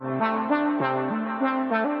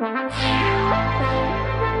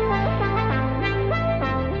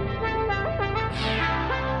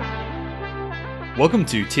Welcome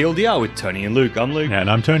to TLDR with Tony and Luke. I'm Luke.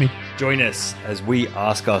 And I'm Tony. Join us as we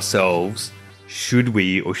ask ourselves, should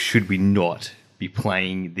we or should we not be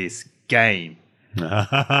playing this game? Yes.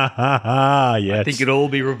 I think it'll all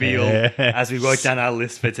be revealed Yeah. as we work down our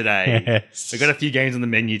list for today. Yes. We've got a few games on the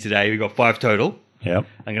menu today. We've got 5 total. Yep.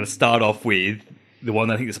 I'm going to start off with the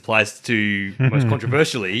one I think this applies to most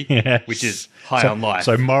controversially, Yes. which is High on Life.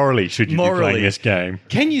 So morally, should you be playing this game?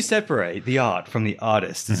 Can you separate the art from the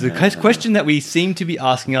artist? It's a question that we seem to be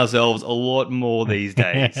asking ourselves a lot more these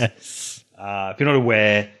days. Yes. If you're not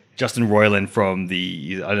aware, Justin Roiland from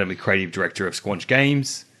the creative director of Squanch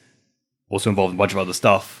Games, also involved in a bunch of other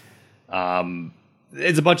stuff.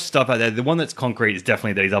 There's a bunch of stuff out there. The one that's concrete is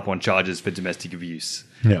definitely that he's up on charges for domestic abuse.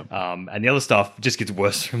 Yeah. And the other stuff just gets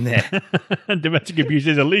worse from there. Domestic abuse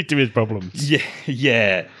is the least of his problems.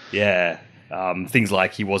 Yeah. Things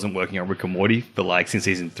like he wasn't working on Rick and Morty for since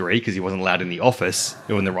season 3 because he wasn't allowed in the office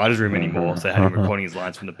or in the writer's room anymore. So they had him recording his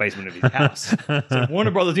lines from the basement of his house. So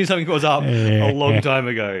Warner Brothers knew something was up a long time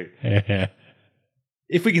ago. Yeah.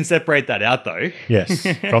 If we can separate that out, though. Yes.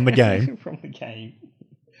 From the game. From the game.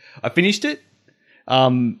 I finished it.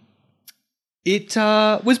 It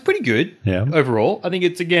was pretty good overall. I think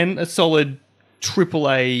it's, again, a solid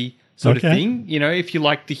AAA sort of thing. You know, if you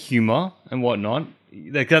like the humor and whatnot,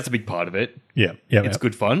 that's a big part of it. Yeah. It's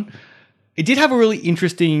good fun. It did have a really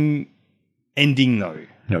interesting ending, though.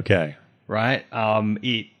 Okay. Right?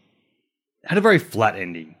 It had a very flat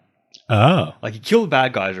ending. Oh. Like, you kill the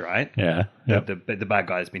bad guys, right? Yeah. Yep. The bad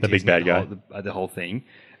guy's been The big bad guy. The whole thing.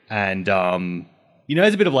 And,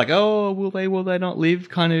 there's a bit of will they not live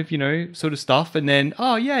kind of, sort of stuff. And then,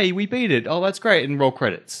 oh, yay, we beat it. Oh, that's great. And roll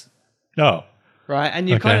credits. Oh. Right? And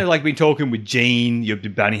you've kind of been talking with Gene, your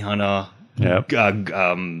bounty hunter,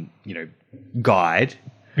 guide,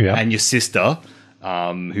 and your sister,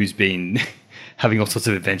 who's been having all sorts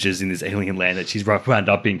of adventures in this alien land that she's wound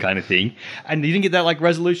up in kind of thing. And you didn't get that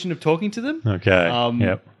resolution of talking to them.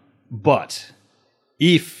 Okay. But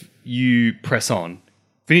if you press on,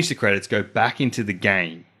 finish the credits, go back into the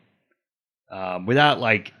game, without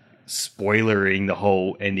spoilering the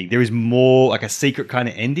whole ending, there is more a secret kind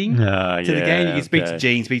of ending to the game. You can speak to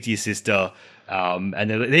Gene, speak to your sister, and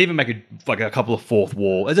they even make a couple of fourth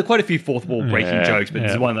wall. There's quite a few fourth wall breaking jokes, but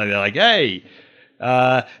there's one that they're like, hey,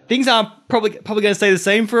 things aren't probably going to stay the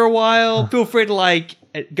same for a while. Feel free to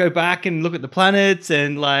go back and look at the planets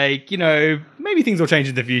and maybe things will change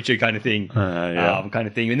in the future kind of thing. Kind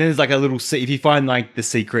of thing. And then there's a little, if you find the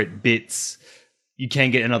secret bits, you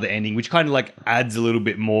can get another ending, which kind of adds a little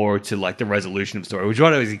bit more to the resolution of the story, which is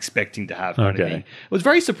what I was expecting to have kind of thing. It was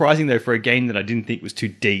very surprising though for a game that I didn't think was too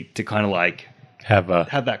deep to kind of have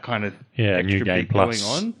that kind of extra new game bit plus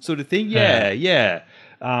going on sort of thing. Yeah.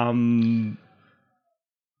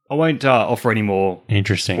 I won't offer any more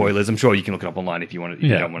spoilers. I'm sure you can look it up online if you want to.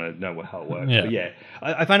 If you don't want to know how it works. Yeah.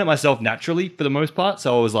 But I found it myself naturally for the most part.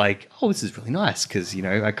 So I was like, oh, this is really nice because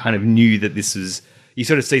I kind of knew that this was. You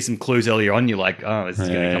sort of see some clues earlier on. You're like, oh, this is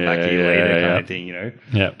going to come back here later, kind of thing,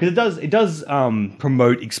 Yeah. Because it does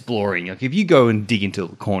promote exploring. If you go and dig into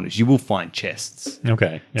the corners, you will find chests.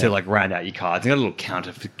 Okay. Yeah. To round out your cards. And got a little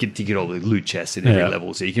counter to get all the loot chests in every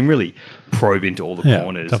level, so you can really probe into all the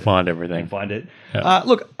corners to find everything. and find it. Yeah.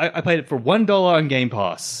 Look, I played it for $1 on Game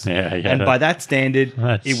Pass. And by that standard,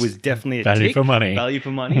 it was definitely a value tick. for money. Value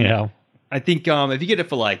for money. Yeah. I think if you get it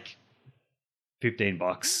for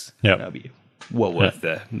 $15, that'll be well worth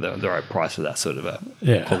the right price for that sort of a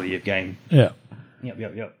quality of game. Yeah. Yep.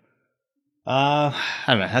 I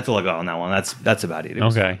don't know. That's all I got on that one. That's about it.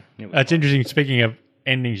 That's interesting. Speaking of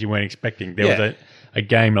endings you weren't expecting, there was a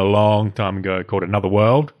game a long time ago called Another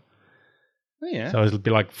World. Oh, yeah. So it was a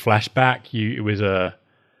bit like Flashback. It was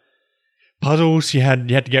puzzles. You had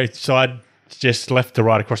to go side, just left to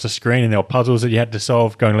right across the screen, and there were puzzles that you had to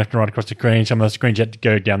solve going left and right across the screen. Some of the screens you had to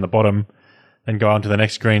go down the bottom, then go onto the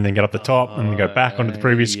next screen, then get up the top, and then go back onto the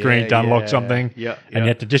previous screen to unlock something. And you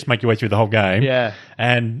had to just make your way through the whole game. Yeah.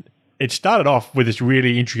 And it started off with this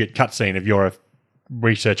really intricate cutscene of you're a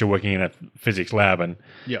researcher working in a physics lab, and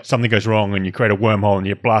something goes wrong, and you create a wormhole, and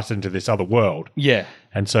you blast into this other world. Yeah.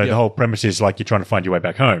 And so the whole premise is you're trying to find your way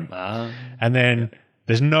back home. And then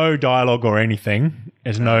there's no dialogue or anything.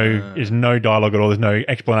 There's no dialogue at all. There's no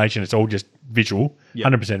explanation. It's all just visual,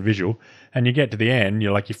 100% visual. And you get to the end,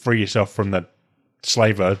 you free yourself from the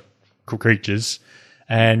slaver creatures,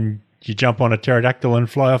 and you jump on a pterodactyl and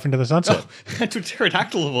fly off into the sunset. That's a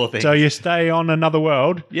pterodactyl of all things. So you stay on another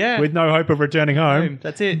world with no hope of returning home.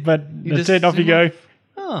 That's it. But that's it. Off you go.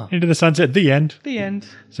 Into the sunset. The end.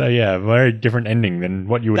 So very different ending than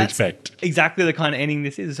what you would expect. Exactly the kind of ending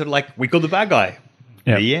this is. It's sort of we killed the bad guy.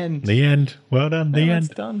 Yep. The end. The end. Well done. The It's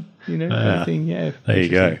end. done. Everything. Yeah. There you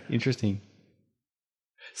go. Interesting.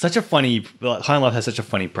 Such a funny. High on Life has such a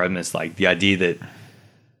funny premise. Like the idea that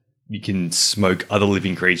you can smoke other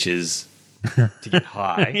living creatures to get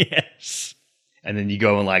high. Yes. And then you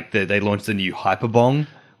go and they launched the new Hyperbong,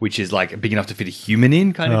 which is like big enough to fit a human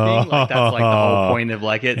in kind of thing. Like that's like the whole point of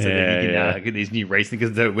like it. So then you can get these new racing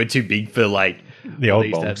because we're too big for like The old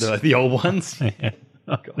bongs. the old ones.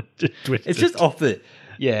 Oh, God. It's just off the.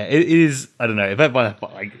 Yeah, it is. I don't know. If that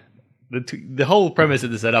like the whole premise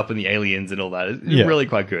of the setup and the aliens and all that is really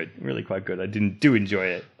quite good. Really quite good. I do enjoy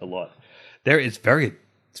it a lot. It's very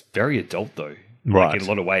adult though. Right. Like in a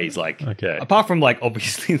lot of ways, like Okay. apart from like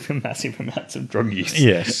obviously the massive amounts of drug use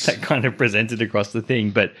Yes. that kind of presented across the thing,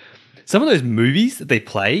 but some of those movies that they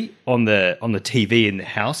play on the TV in the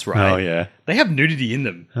house, right? Oh, yeah. They have nudity in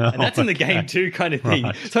them, and that's in the game too, kind of thing.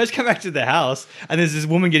 Right. So I just come back to the house, and there's this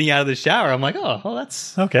woman getting out of the shower. I'm like, oh, well,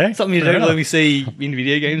 that's Okay. something you Fair don't enough. really see in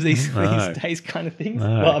video games these No. days, kind of things.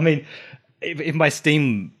 No. Well, I mean, if my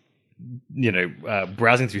Steam,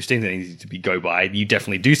 browsing through Steam that needs to be go by, you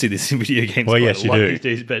definitely do see this in video games. Well, quite yes, a you lot do. these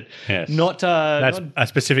days, but Yes. not That's not a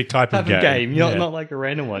specific type of game. not like a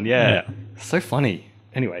random one. Yeah. So funny.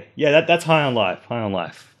 Anyway, that's High on Life. High on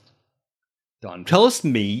Life. Done. Tell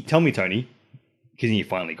me, Tony, because you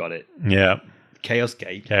finally got it. Yeah. Chaos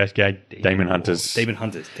Gate. Chaos Gate, Demon Hunters. Demon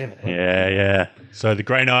Hunters. Damn it. Yeah. So the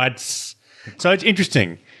Grey Knights. So it's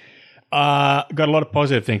interesting. Got a lot of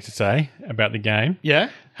positive things to say about the game. Yeah.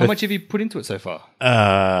 How much have you put into it so far?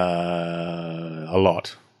 A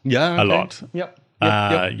lot. Yeah. A lot. Yep.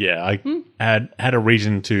 Yeah, I had a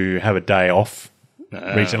reason to have a day off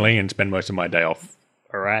recently and spend most of my day off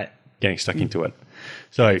All right. getting stuck into it.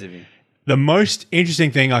 So the most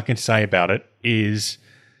interesting thing I can say about it is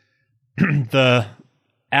the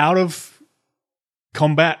out of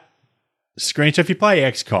combat screen. So if you play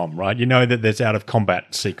XCOM, right, you know that there's out of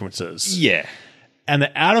combat sequences. Yeah. And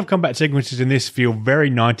the out of combat sequences in this feel very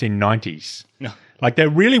 1990s. No. Like they're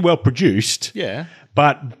really well produced. Yeah.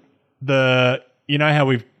 But you know how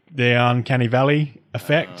we've the Uncanny Valley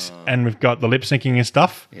effect and we've got the lip syncing and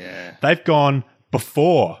stuff? Yeah. They've gone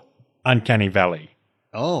before Uncanny Valley.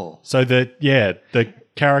 Oh. So that, the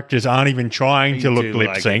characters aren't even trying to look lip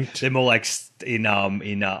synced. They're more like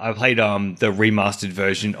I played the remastered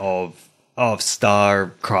version of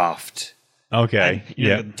StarCraft. Okay. You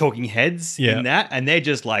know, the talking heads in that, and they're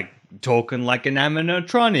just like talking like an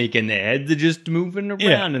animatronic, and their heads are just moving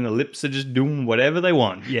around, and the lips are just doing whatever they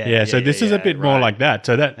want. So this is a bit more like that.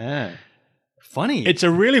 So that funny. it's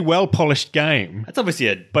a really well polished game, That's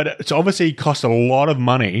obviously but it's obviously cost a lot of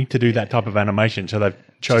money to do that type of animation. So they've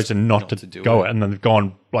chosen not to do go it. it, and then they've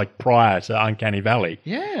gone like prior to Uncanny Valley.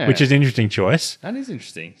 Yeah. which is an interesting choice. that is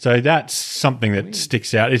interesting. So that's something that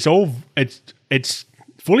sticks out. It's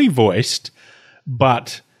fully voiced,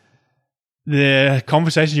 but the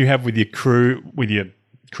conversations you have with your crew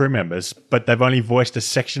members, but they've only voiced a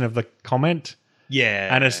section of the comment,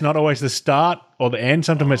 Yeah, and it's not always the start or the end.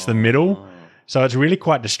 Sometimes it's the middle. So it's really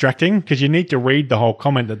quite distracting because you need to read the whole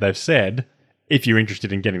comment that they've said if you're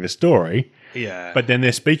interested in getting the story. yeah. But then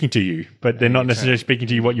they're speaking to you, but they're not necessarily speaking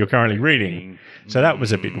to you what you're currently reading. So that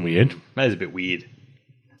was a bit weird. That is a bit weird.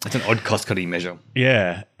 It's an odd cost-cutting measure.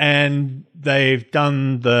 Yeah, and they've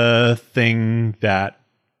done the thing that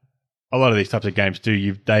a lot of these types of games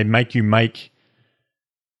do. They make you make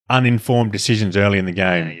uninformed decisions early in the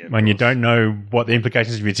game when you don't know what the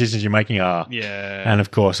implications of your decisions you're making are. Yeah. And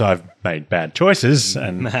of course, I've made bad choices,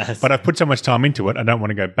 but I've put so much time into it, I don't want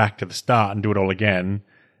to go back to the start and do it all again,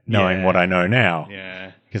 knowing what I know now.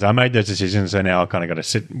 Yeah. Because I made those decisions, so now I've kind of got to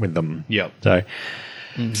sit with them. Yep. So,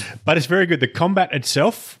 but it's very good. The combat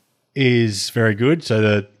itself is very good.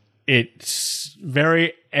 So it's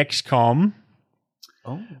very XCOM,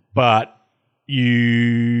 but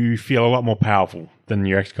you feel a lot more powerful than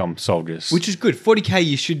your XCOM soldiers. Which is good. 40k,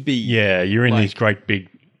 you should be. Yeah, you're in these great big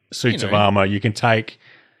suits of armor. You can take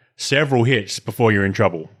several hits before you're in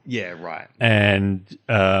trouble. Yeah, right. And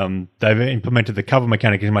they've implemented the cover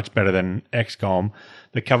mechanic is much better than XCOM.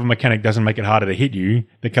 The cover mechanic doesn't make it harder to hit you.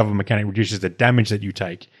 The cover mechanic reduces the damage that you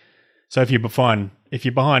take. So if you're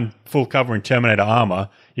behind full cover in Terminator armor,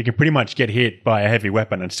 you can pretty much get hit by a heavy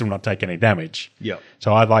weapon and still not take any damage. Yep.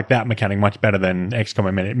 So I like that mechanic much better than XCOM.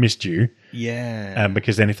 I mean, it missed you. Yeah.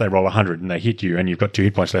 Because then if they roll 100 and they hit you and you've got 2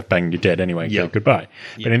 hit points left, bang, you're dead anyway. So goodbye.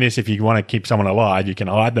 But in this, if you want to keep someone alive, you can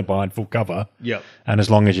hide them behind full cover. Yep. And as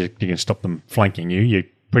long as you can stop them flanking you,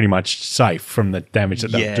 pretty much safe from the damage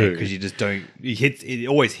that they'll do. because you just don't. It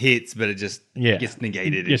always hits, but it just gets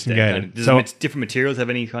negated. It gets instead, negated. Does So- different materials have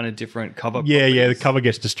any kind of different cover? Yeah, the properties? cover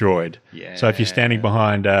gets destroyed. Yeah. So if you're standing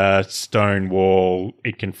behind a stone wall,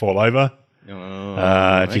 it can fall over.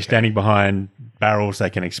 If you're standing behind barrels, they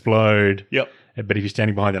can explode. Yep. But if you're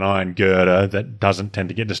standing behind an iron girder, that doesn't tend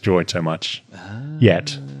to get destroyed so much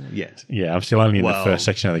yet. Yet. Yeah, I'm still only in the Well, first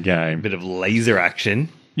section of the game. Bit of laser action.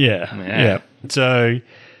 Yeah. So,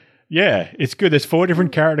 yeah, it's good. There's 4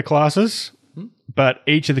 different character classes, but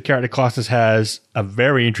each of the character classes has a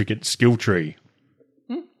very intricate skill tree.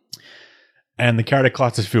 And the character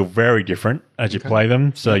classes feel very different as you play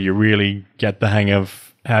them, so you really get the hang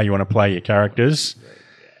of how you want to play your characters.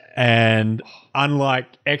 And unlike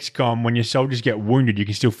XCOM, when your soldiers get wounded, you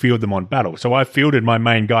can still field them on battle. So I fielded my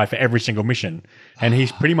main guy for every single mission, and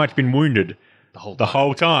he's pretty much been wounded the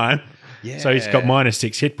whole time. Yeah. So he's got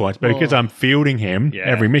 -6 hit points. But because I'm fielding him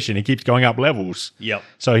every mission, he keeps going up levels. Yep.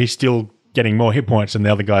 So he's still getting more hit points than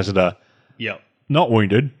the other guys that are Yep. not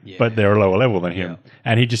wounded, but they're a lower level than him.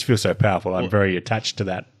 And he just feels so powerful. I'm very attached to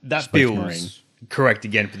that. That Space feels Marine. correct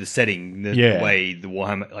again for the setting. The way the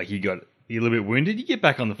Warhammer, like you're a little bit wounded, you get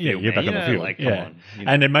back on the field. You're back on the field. Like, come on.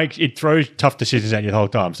 And it throws tough decisions at you the whole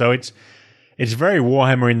time. So it's very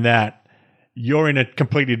Warhammer in that you're in a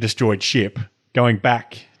completely destroyed ship going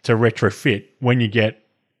back to retrofit when you get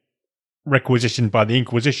requisitioned by the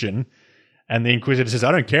Inquisition, and the Inquisitor says,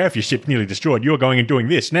 "I don't care if your ship's nearly destroyed. You're going and doing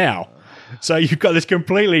this now." So you've got this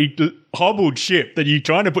completely hobbled ship that you're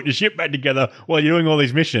trying to put your ship back together while you're doing all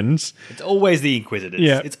these missions. It's always the Inquisitors.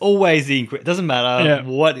 Yeah. It's always the Inquisitors. It doesn't matter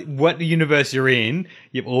what universe you're in,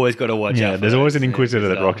 you've always got to watch out for there's always an those. Inquisitor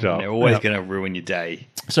that rocks up. They're always going to ruin your day.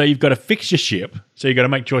 So you've got to fix your ship. So you've got to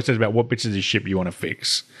make choices about what bits of the ship you want to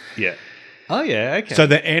fix. Yeah. Oh, yeah, okay. So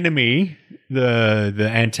the enemy,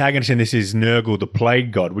 the antagonist in this is Nurgle, the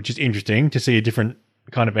Plague God, which is interesting to see a different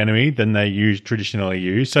kind of enemy than they traditionally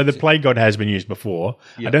use. So the Plague God has been used before.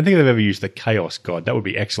 I don't think they've ever used the Chaos God. That would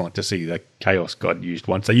be excellent to see the Chaos God used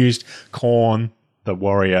once. They used Khorne, the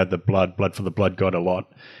warrior, the blood for the Blood God a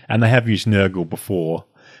lot. And they have used Nurgle before.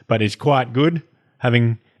 But it's quite good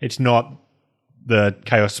it's not the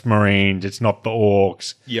Chaos Marines, it's not the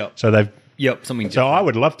Orcs. Yep. So they've something different. So I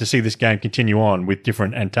would love to see this game continue on with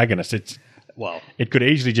different antagonists. It could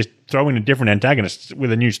easily just throw in a different antagonist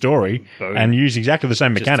with a new story and use exactly the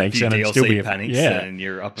same mechanics, just a and few it'd still be and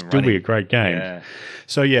you're up and still running. be a great game. Yeah.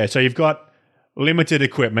 So you've got limited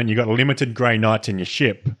equipment, you've got limited Grey Knights in your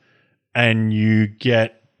ship, and you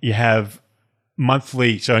have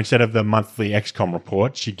monthly. So instead of the monthly XCOM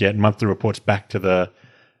reports, you get monthly reports back to the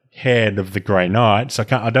head of the Grey Knights.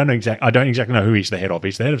 I don't exactly know who he's the head of.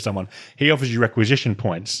 He's the head of someone. He offers you requisition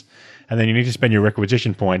points, and then you need to spend your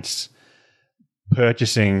requisition points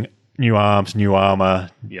purchasing new arms, new armor,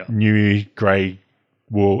 new Grey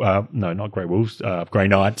Wool. No, not Grey Wolves. Grey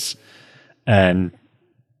Knights, and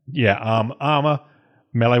armor,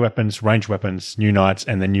 melee weapons, ranged weapons, new knights,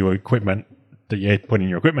 and then new equipment that you put in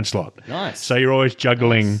your equipment slot. Nice. So you're always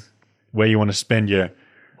juggling where you want to spend your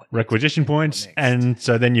requisition points, and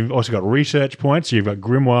so then you've also got research points. So you've got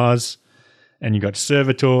grimoires, and you've got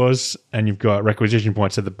servitors, and you've got requisition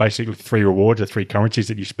points. So they're basically 3 rewards or 3 currencies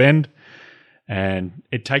that you spend, and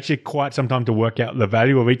it takes you quite some time to work out the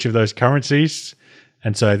value of each of those currencies,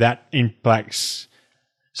 and so that impacts.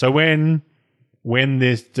 So when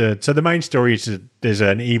the main story is that there's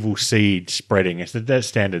an evil seed spreading. It's the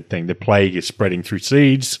standard thing. The plague is spreading through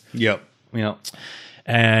seeds. Yep.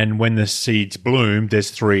 And when the seeds bloom, there's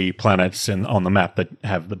 3 planets on the map that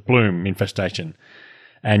have the bloom infestation.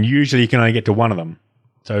 And usually you can only get to one of them.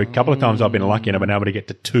 So a couple of times I've been lucky and I've been able to get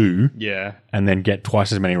to 2 and then get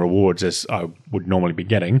twice as many rewards as I would normally be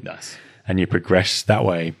getting. Nice. And you progress that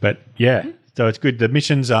way. But so it's good. The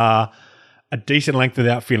missions are a decent length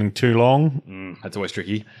without feeling too long. That's always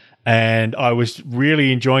tricky. And I was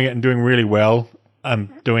really enjoying it and doing really well.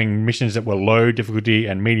 I'm doing missions that were low difficulty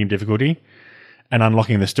and medium difficulty, and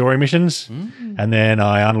unlocking the story missions. And then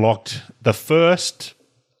I unlocked the first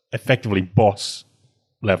effectively boss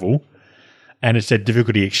level, and it said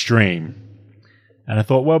difficulty extreme. And I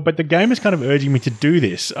thought, well, but the game is kind of urging me to do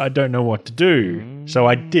this. I don't know what to do. So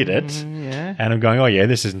I did it. And I'm going, oh yeah,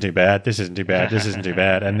 this isn't too bad. This isn't too bad. This isn't too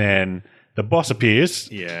bad. And then the boss appears.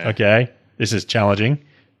 Okay, this is challenging.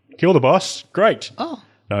 Kill the boss. Great. Oh.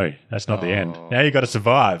 No, that's not the end. Now you got to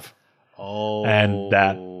survive. Oh. And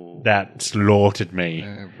that slaughtered me.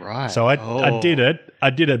 Right. So I did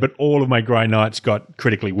it, but all of my Grey Knights got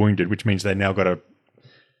critically wounded, which means they're now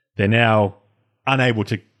unable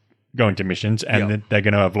to go into missions, and they're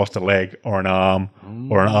going to have lost a leg or an arm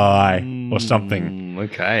or an eye or something.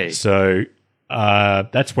 Okay. So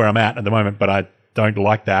that's where I'm at the moment, but I don't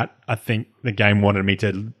like that. I think the game wanted me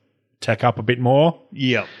to tech up a bit more.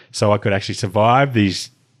 Yep. So I could actually survive these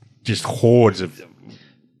just hordes of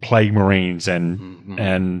plague marines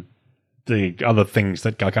and the other things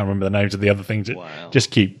that I can't remember the names of the other things that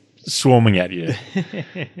just keep swarming at you.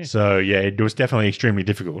 So yeah, it was definitely extremely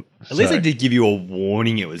difficult. At least they did give you a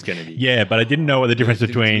warning it was going to be. Yeah, but I didn't know what the difference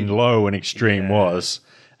between low and extreme was.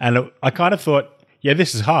 And I kind of thought, yeah,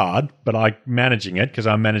 this is hard, but I'm managing it because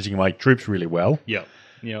I'm managing my troops really well. Yep.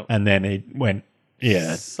 Yep. And then it went,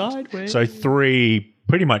 sideways. So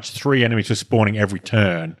pretty much three enemies were spawning every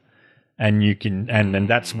turn. And you can, and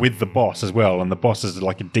that's with the boss as well. And the boss is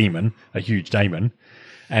like a demon, a huge demon.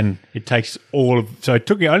 And it takes it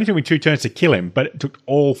only took me 2 turns to kill him, but it took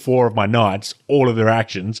all 4 of my knights, all of their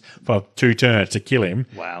actions for 2 turns to kill him.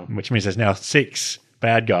 Wow. Which means there's now 6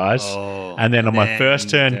 bad guys. And then on my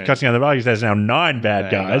first turn, cutting out the values, there's now 9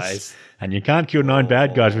 bad guys. And you can't kill 9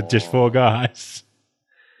 bad guys with just 4 guys.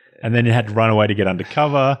 And then you had to run away to get under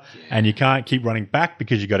cover, and you can't keep running back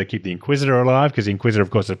because you got to keep the Inquisitor alive, because the Inquisitor,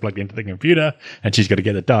 of course, is plugged into the computer, and she's got to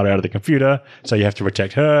get the data out of the computer, so you have to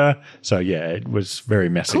protect her. So, yeah, it was very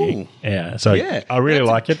messy. Cool. Yeah, so I really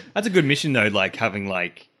like it. That's a good mission, though, like having,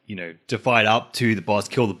 like, you know, to fight up to the boss,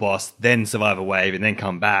 kill the boss, then survive a wave, and then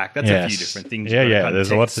come back. That's a few different things. Yeah,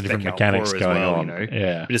 there's lots of different mechanics going on. You know?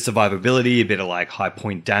 Yeah. A bit of survivability, a bit of, like, high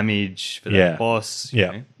point damage for the boss.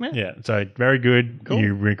 Yeah. So very good.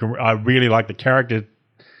 Cool. I really like the character.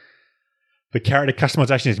 The character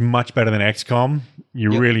customization is much better than XCOM.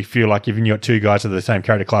 You really feel like even you got 2 guys of the same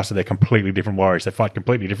character class, they're completely different warriors. They fight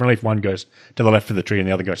completely differently. If one goes to the left of the tree and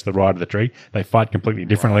the other goes to the right of the tree, they fight completely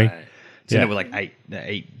differently. Right. So there were like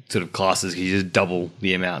eight sort of classes. You just double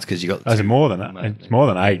the amounts because you got. It's more than that. It's more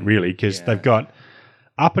than 8 really, because they've got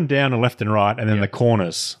up and down and left and right, and then the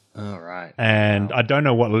corners. Oh right. And I don't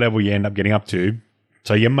know what level you end up getting up to,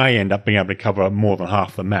 so you may end up being able to cover more than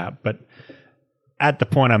half the map. But at the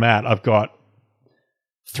point I'm at, I've got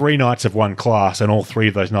 3 knights of one class, and all 3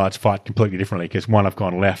 of those knights fight completely differently, because one I've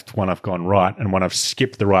gone left, one I've gone right, and one I've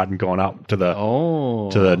skipped the right and gone up to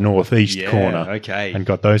the northeast corner. Okay. And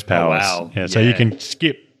got those powers. Oh, wow. Yeah, so you can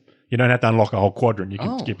skip. You don't have to unlock a whole quadrant. You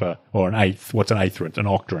can skip an eighth. What's an eighth? An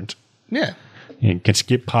octorant. Yeah. You can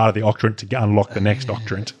skip part of the octorant to unlock the next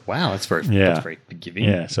octorant. Wow, that's very giving.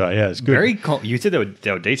 Yeah, so it's good. You said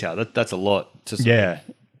they were detailed. That's a lot to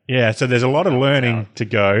Yeah, so there's a lot of learning to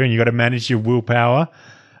go, and you got to manage your willpower.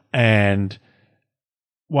 And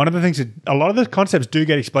one of the things that a lot of the concepts do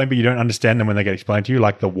get explained, but you don't understand them when they get explained to you,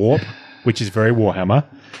 like the warp, which is very Warhammer.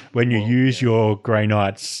 When you use your Grey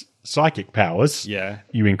Knight's psychic powers,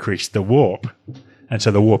 you increase the warp. And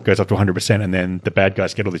so the warp goes up to 100%, and then the bad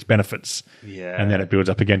guys get all these benefits. Yeah. And then it builds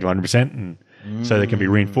up again to 100%. And so there can be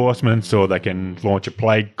reinforcements, or they can launch a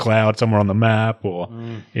plague cloud somewhere on the map.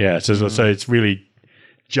 So it's really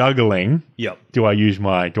juggling. Yep. Do I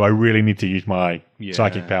really need to use my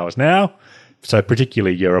psychic powers now? So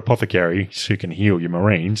particularly your apothecaries, who can heal your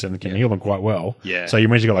marines and can heal them quite well. Yeah. So your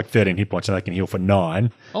marines have got like 13 hit points, and they can heal for 9.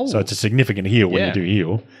 Oh. So it's a significant heal when you do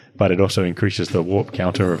heal, but it also increases the warp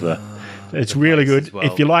counter of the. It's really good. Well.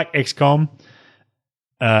 If you like XCOM,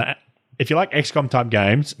 type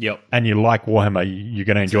games, and you like Warhammer, you're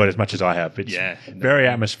going to enjoy it as much as I have. It's very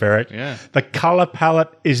atmospheric. Yeah. The color palette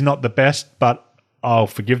is not the best, but I'll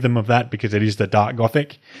forgive them of that because it is the dark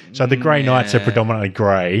gothic. So the Grey Knights are predominantly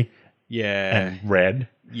grey and red.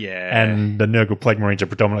 Yeah. And the Nurgle Plague Marines are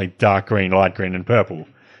predominantly dark green, light green, and purple.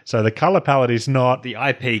 So the color palette is not... The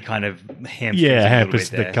IP kind of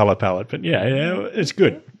hampers the color palette. But it's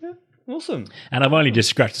good. Yeah. Awesome. And I've only just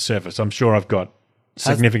scratched the surface. I'm sure I've got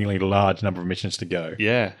significantly large number of missions to go.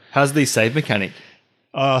 Yeah. How's the save mechanic?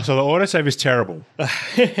 So the autosave is terrible.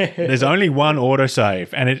 There's only one autosave,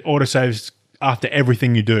 and it autosaves after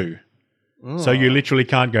everything you do. So you literally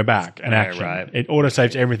can't go back and action. Right. It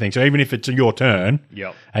autosaves everything. So even if it's your turn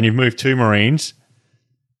and you've moved 2 marines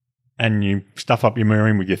and you stuff up your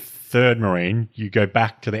marine with your 3rd marine, you go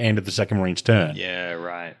back to the end of the 2nd marine's turn. Yeah,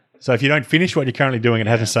 right. So if you don't finish what you're currently doing, it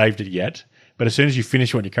hasn't saved it yet. But as soon as you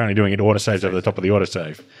finish what you're currently doing, it autosaves over the top of the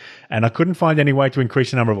autosave. And I couldn't find any way to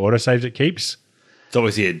increase the number of autosaves it keeps. It's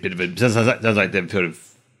obviously a bit of a... Sounds like they've sort of...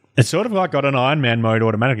 It's sort of like got an Iron Man mode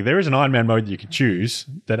automatically. There is an Iron Man mode that you can choose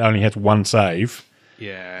that only has 1 save.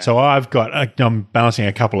 Yeah. So I'm balancing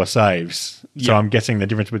a couple of saves. So I'm guessing the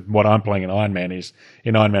difference with what I'm playing in Iron Man is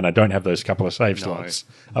in Iron Man I don't have those couple of save slots.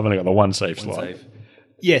 I've only got the 1 save slot.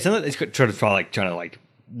 Yeah, it's not like it's trying to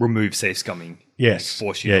remove save scumming. Yes.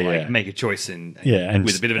 Force you to make a choice and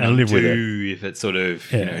with a bit of an undo if it's sort of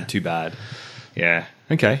too bad. Yeah.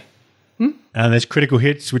 Okay. And there's critical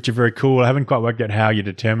hits, which are very cool. I haven't quite worked out how you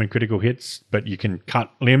determine critical hits, but you can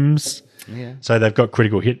cut limbs. Yeah. So they've got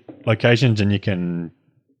critical hit locations, and you can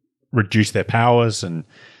reduce their powers and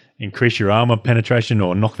increase your armor penetration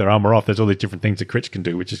or knock their armor off. There's all these different things that crits can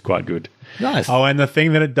do, which is quite good. Nice. Oh, and the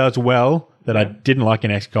thing that it does well that I didn't like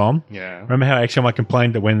in XCOM. Yeah. Remember how XCOM I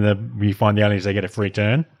complained that when you find the aliens, they get a free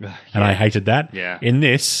turn? And I hated that. Yeah. In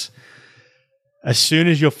this, as soon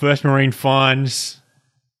as your first Marine finds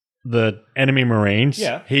the enemy Marines,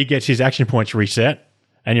 he gets his action points reset,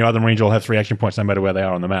 and your other Marines all have 3 action points no matter where they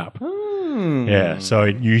are on the map. Yeah, so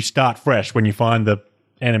you start fresh. When you find the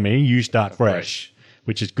enemy, you start fresh,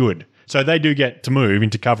 which is good. So they do get to move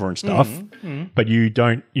into cover and stuff, but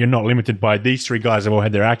you're not limited by these 3 guys have all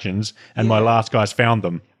had their actions, and my last guy's found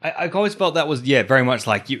them. I always felt that was, very much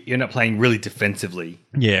like you're not playing really defensively.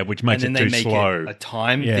 Yeah, which makes And it then too they make slow. a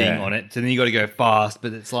time thing on it, so then you got to go fast,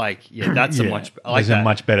 but it's like, that's a much, I like There's that. a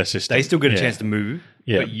much better system. They still get a chance to move,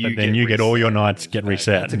 but then you get all your knights get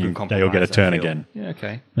reset, That's a and good they all get a compromise, turn I feel. again. Yeah,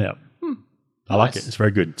 okay. Yeah. I like it. It's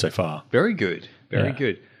very good so far. Very good. Very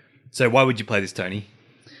good. So why would you play this, Tony?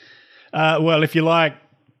 Well, if you like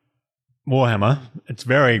Warhammer, it's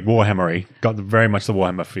very Warhammery. Got very much the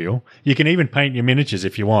Warhammer feel. You can even paint your miniatures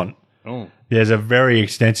if you want. Oh. There's a very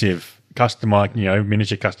extensive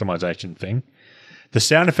miniature customization thing. The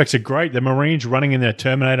sound effects are great. The Marines running in their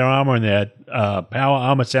Terminator armor and their power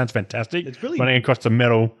armor sounds fantastic. It's really running across the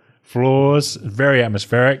metal floors. Very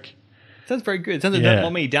atmospheric. Sounds very good. It sounds like there's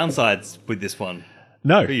not many downsides with this one.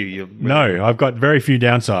 No, For you, no, I've got very few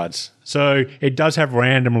downsides. So it does have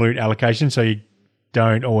random loot allocation, so you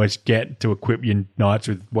don't always get to equip your knights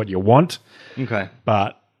with what you want. Okay.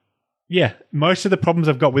 But yeah, most of the problems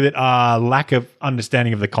I've got with it are lack of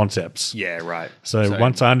understanding of the concepts. Yeah, right. So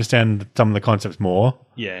once I understand some of the concepts more.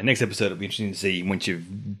 Yeah, next episode will be interesting to see once you've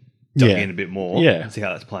dug in a bit more. Yeah. And see how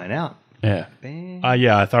that's playing out. Yeah.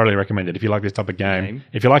 I thoroughly recommend it. If you like this type of game.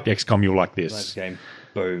 If you like the XCOM, you'll like this. Nice game.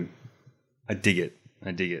 Boom. I dig it.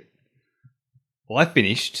 Well, I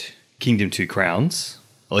finished Kingdom 2 Crowns.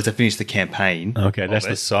 At least I finished the campaign. Okay, that's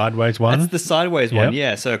the sideways one. That's the sideways one,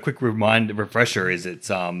 yeah. So a quick refresher is it's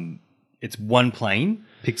one plane,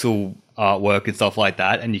 pixel artwork and stuff like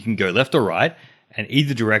that, and you can go left or right, and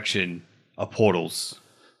either direction are portals.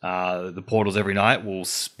 The portals every night will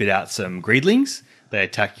spit out some greedlings. They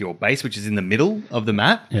attack your base, which is in the middle of the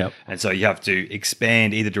map. Yep. And so you have to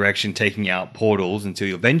expand either direction, taking out portals until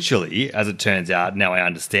you eventually, as it turns out, now I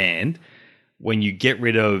understand, when you get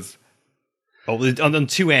rid of... on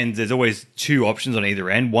 2 ends, there's always 2 options on either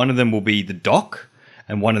end. One of them will be the dock,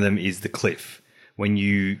 and one of them is the cliff. When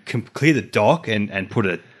you clear the dock and put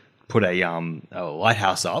a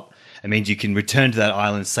lighthouse up, it means you can return to that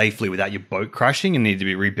island safely without your boat crashing and need to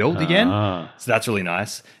be rebuilt again. So that's really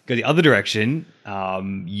nice. Go the other direction,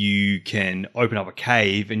 you can open up a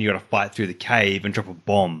cave and you got to fight through the cave and drop a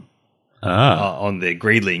bomb on the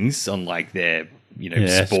greedlings on like their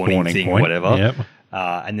spawning thing, point. whatever. Yep.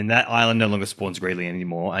 And then that island no longer spawns greedling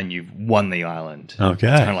anymore, and you've won the island. Okay,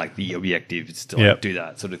 it's kind of like the objective is to do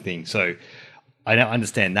that sort of thing. So I now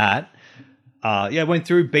understand that. Went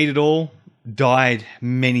through, beat it all. Died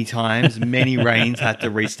many times, many reigns, had to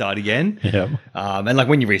restart again. Yep. And like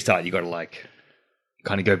when you restart, you got to like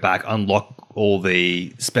kind of go back, unlock all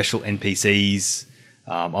the special NPCs,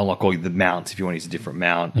 unlock all the mounts if you want to use a different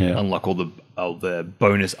mount, unlock all the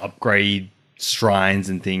bonus upgrade shrines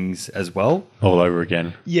and things as well. All over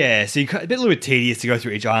again. Yeah, so a little bit tedious to go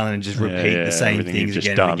through each island and just repeat the same things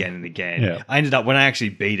again and again and again. Yeah. I ended up, when I actually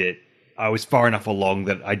beat it, I was far enough along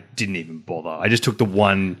that I didn't even bother. I just took the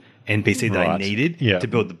one NPC that I needed to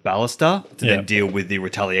build the ballista to then deal with the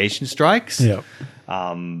retaliation strikes. Yeah.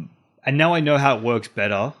 And now I know how it works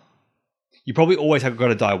better. You probably always have got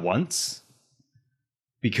to die once,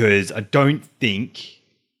 because I don't think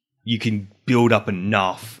you can build up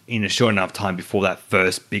enough in a short enough time before that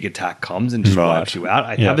first big attack comes and just wipes you out.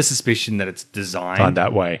 I have a suspicion that it's designed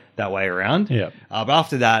that way around. Yeah. But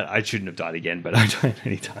after that, I shouldn't have died again, but I died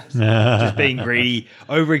many times. Just being greedy,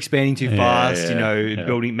 over expanding too fast,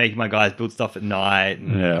 building, making my guys build stuff at night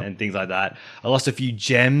and things like that. I lost a few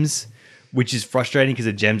gems, which is frustrating because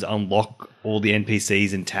the gems unlock all the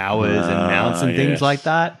NPCs and towers and mounts and things like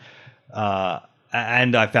that.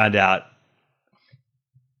 And I found out,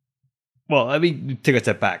 well, let me take a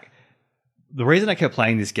step back. The reason I kept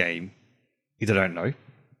playing this game is I don't know.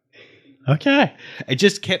 Okay. It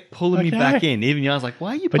just kept pulling me back in. Even I was like,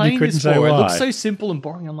 why are you playing this for? It looks so simple and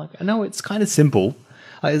boring. I'm like, I know it's kind of simple.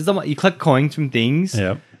 You collect coins from things.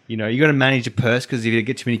 Yep. You got to manage your purse, because if you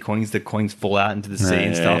get too many coins, the coins fall out into the sea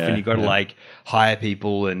and stuff. And you got to like hire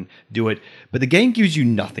people and do it. But the game gives you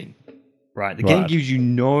nothing. right? The game gives you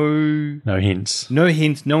No hints. no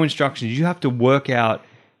hints, no instructions. You have to work out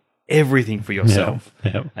everything for yourself.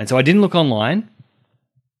 Yeah. And so I didn't look online,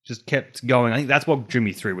 just kept going. I think that's what drew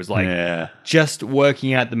me through was like just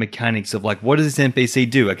working out the mechanics of like, what does this NPC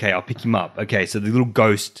do? Okay, I'll pick him up. Okay, so the little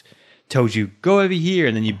ghost tells you, go over here,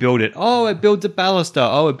 and then you build it. Oh, it builds a baluster.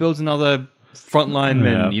 Oh, it builds another front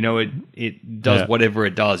lineman. Yeah. You know, it does whatever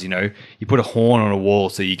it does, you know. You put a horn on a wall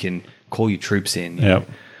so you can call your troops in. Yeah.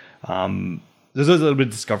 There's always a little bit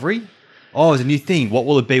of discovery. Oh, it's a new thing. What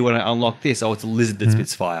will it be when I unlock this? Oh, it's a lizard that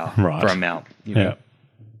spits fire for a mount. You know? Yeah.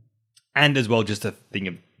 And as well, just a thing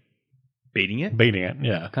of beating it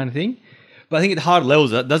Yeah. kind of thing. But I think at hard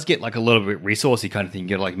levels, it does get like a little bit resourcey kind of thing. You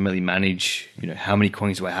got to like really manage, you know, how many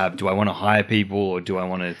coins do I have? Do I want to hire people or do I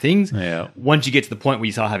want to things? Yeah. Once you get to the point where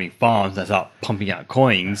you start having farms that start pumping out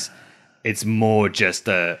coins, it's more just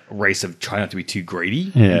a race of trying not to be too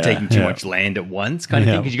greedy and taking too much land at once kind of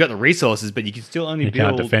thing. Because you got the resources, but you can still only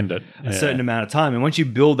build can't defend it. a certain amount of time. And once you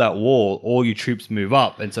build that wall, all your troops move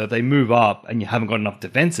up. And so if they move up and you haven't got enough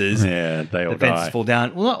defenses, they all defenses die. fall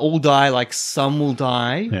down. Well, not all die, like some will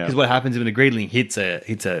die. Because what happens when a greedling hits a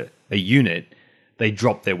unit, they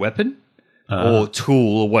drop their weapon or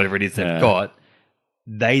tool or whatever it is they've got.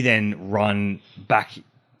 They then run back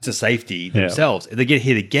to safety themselves. If they get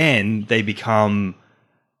hit again, they become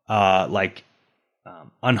unhired.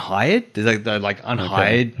 They're like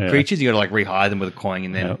unhired creatures. You got to like rehire them with a coin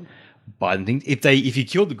and then buy them things. If you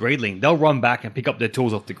kill the greedling, they'll run back and pick up their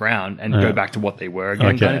tools off the ground and go back to what they were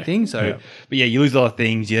again, kind of thing. So, but yeah, you lose a lot of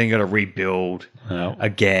things. You then got to rebuild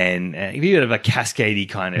again. If you have a cascadey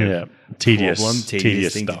kind of tedious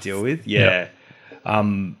thing stuff to deal with,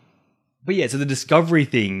 but yeah, so the discovery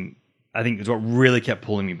thing, I think, is what really kept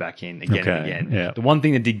pulling me back in again and again. Yeah. The one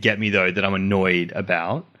thing that did get me, though, that I'm annoyed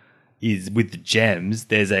about is with the gems,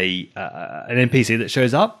 there's an NPC that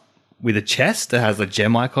shows up with a chest that has a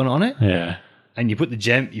gem icon on it. Yeah. And you put a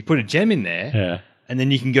gem in there. Yeah. And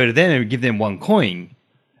then you can go to them and give them one coin.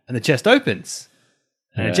 And the chest opens.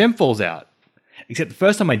 And a gem falls out. Except the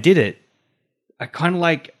first time I did it, I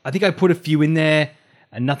think I put a few in there.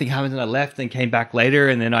 And nothing happened, and I left, and came back later,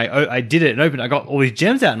 and then I did it and opened. I got all these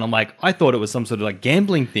gems out, and I'm like, I thought it was some sort of like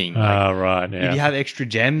gambling thing. Like, right. Yeah. if you have extra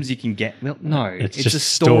gems, you can get. Well, no, it's just a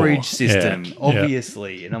storage store. system, Yeah.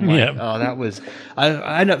 obviously. And I'm like, oh, that was.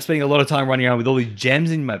 I ended up spending a lot of time running around with all these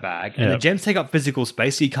gems in my bag, and the gems take up physical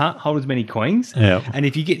space, so you can't hold as many coins. Yeah. And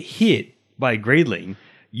if you get hit by a greedling,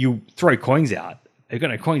 you throw coins out. They've got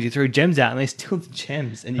no coins. You throw gems out, and they steal the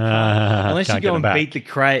gems, and you can't unless you can't go get and them beat the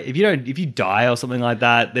crate. If you die or something like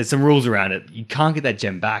that, there's some rules around it. You can't get that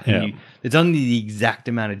gem back. Yeah. And there's only the exact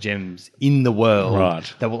amount of gems in the world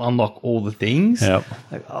that will unlock all the things. Yep.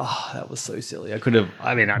 Like, oh, that was so silly. I could have.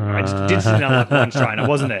 I mean, I just did sit down like one try, and it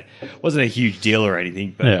wasn't a huge deal or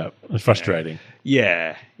anything. But it's frustrating.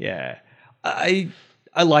 yeah. I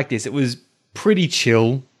like this. It was pretty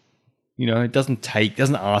chill. You know, it doesn't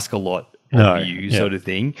ask a lot of you, sort of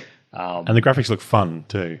thing. And the graphics look fun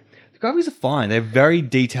too. The graphics are fine. They're very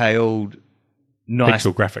detailed, nice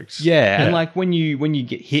Pixel graphics. Yeah, and like when you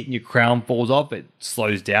get hit and your crown falls off, it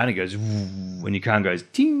slows down. It goes, when your crown goes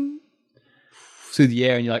ting through the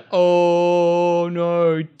air, and you're like, oh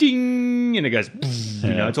no, ding, and it goes,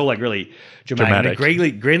 you know, it's all like really dramatic. And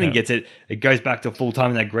the Greedling gets it. It goes back to full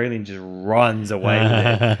time, and that Greedling just runs away with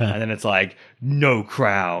it. And then it's like, no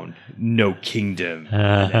crown, no kingdom.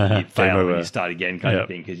 And then you fail and you start again, kind of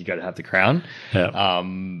thing, because you got to have the crown.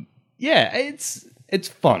 It's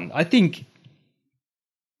fun. I think.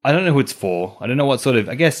 I don't know who it's for. I don't know what sort of.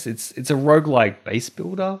 I guess it's a roguelike base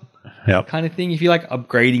builder kind of thing. If you like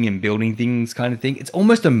upgrading and building things, kind of thing. It's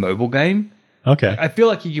almost a mobile game. Okay. I feel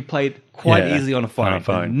like you could play it quite easily on a phone.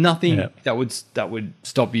 There's nothing that would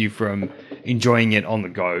stop you from enjoying it on the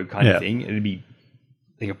go, kind of thing. It'd be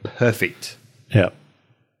like a perfect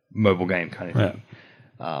mobile game kind of thing.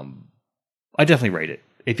 I definitely rate it.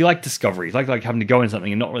 If you like discovery, if you like having to go into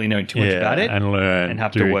something and not really knowing too much about it and learn and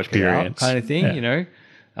have to work it out, kind of thing, you know.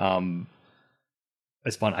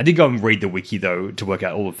 It's fun. I did go and read the wiki though to work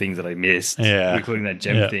out all the things that I missed, including that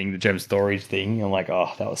gem thing, the gem storage thing. I'm like,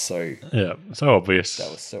 oh, that was so obvious. That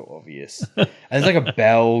was so obvious. And there's like a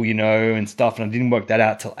bell, you know, and stuff, and I didn't work that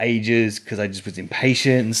out till ages because I just was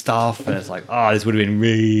impatient and stuff. And it's like, oh, this would have been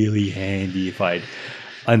really handy if I'd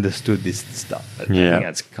understood this stuff. But I think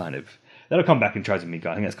that's kind of that'll come back and try to me.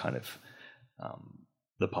 I think that's kind of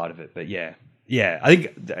the part of it. But yeah, I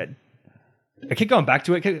think I kept going back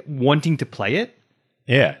to it, kept wanting to play it.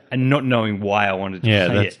 Yeah. And not knowing why I wanted to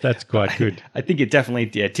play it. That's quite good. I think it definitely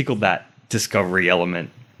tickled that discovery element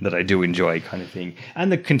that I do enjoy, kind of thing.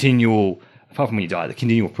 And the continual apart from when you die, the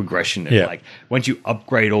continual progression of Yeah. like once you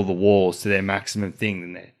upgrade all the walls to their maximum thing,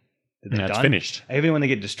 then they're It's done. finished. Even when they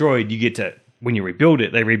get destroyed, you get to when you rebuild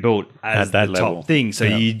it, they rebuild as At that the level. top thing. So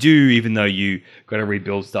Yeah. you do, even though you got to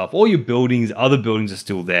rebuild stuff, all your buildings, other buildings are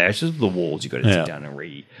still there. It's just the walls you got to Yeah. sit down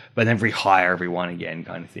and but then rehire everyone again,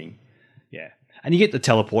 kind of thing. Yeah. And you get the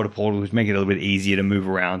teleporter portal, which make it a little bit easier to move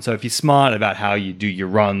around. So if you're smart about how you do your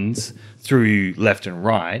runs through left and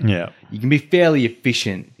right, Yeah. you can be fairly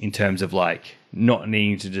efficient in terms of like not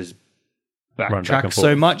needing to just back backtrack and so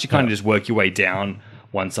forth. much. You kind of Yeah. just work your way down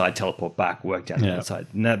one side, teleport back, work down the Yeah. other side.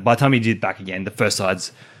 And by the time you do it back again, the first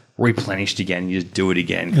side's replenished again. You just do it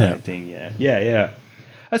again, kind Yeah. of thing. Yeah.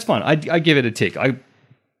 That's fun. I give it a tick. I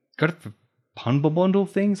got it for Humble Bundle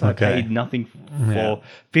things. I Okay. paid nothing for.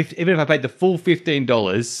 Even if I paid the full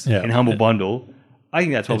 $15 Yeah. in Humble Bundle, I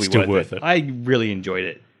think that's probably still worth worth it. I really enjoyed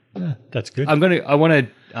it. That's good. I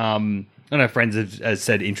know friends have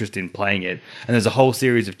said interest in playing it, and there's a whole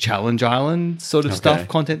series of Challenge Island sort of stuff,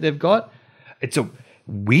 content they've got. It's a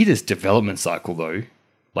weirdest development cycle though.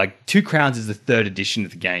 Like 2 Crowns is the 3rd edition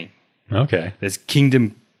of the game. Okay. There's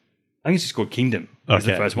Kingdom. I think it's just called Kingdom. Is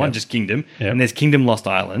the Okay, first one, yep. just Kingdom. Yep. And there's Kingdom Lost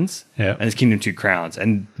Islands. Yep. And there's Kingdom 2 Crowns.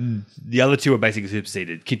 And the other two are basically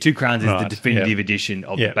superseded. 2 Crowns is the Right, definitive yep. edition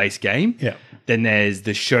of Yep. the base game. Yep. Then there's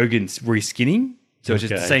the Shogun's reskinning. So it's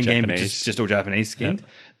just the Okay, same game, but Japanese. just all Japanese skinned.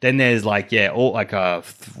 Then there's all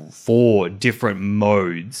 4 different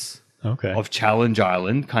modes Okay. of Challenge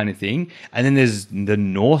Island kind of thing. And then there's the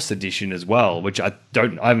Norse edition as well, which I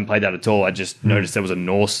haven't played that at all. I just noticed there was a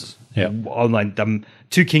Norse Yep. online,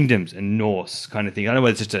 2 Kingdoms and Norse kind of thing. I don't know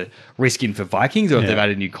whether it's just a reskin for Vikings or if Yeah. they've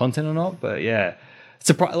added new content or not, but yeah.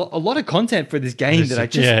 A lot of content for this game that I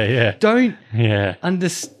just Yeah. don't Yeah.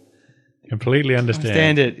 understand Completely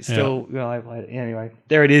understand. it. Still, I played it. Anyway,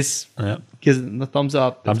 there it is. Yeah. Gives it the thumbs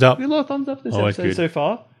up. Thumbs up. A lot of thumbs up this Always episode good. so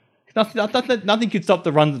far. Nothing could stop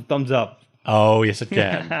the run thumbs up. Oh, yes, it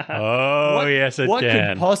can. Yes, it what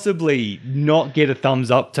can. could possibly not get a thumbs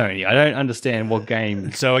up, Tony? I don't understand what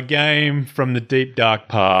game. So a game from the deep, dark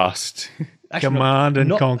past. Actually, Command and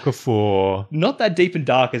not- Conquer 4. Not that deep and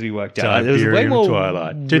dark as we worked out. It was way Tiberium more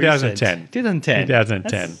Twilight. recent. 2010. 2010.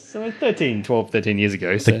 2010. So 13 years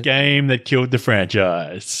ago. The So. game that killed the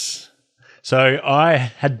franchise. So I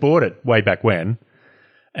had bought it way back when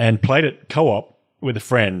and played it co-op with a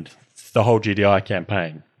friend, the whole GDI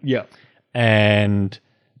campaign. Yeah. And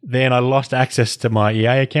then I lost access to my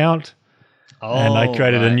EA account. And I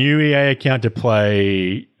created a new EA account to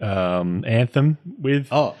play Anthem with.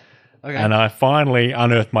 Oh, okay. And I finally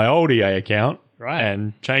unearthed my old EA account. Right.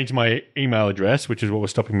 And changed my email address, which is what was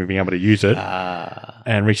stopping me being able to use it.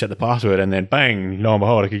 And reset the password. And then bang, lo and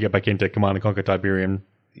behold, I could get back into Command and Conquer Tiberium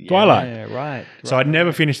Twilight. Yeah, right. So I'd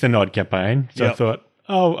never finished the Nod campaign. So I Yep. thought,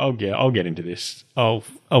 I'll get into this. I'll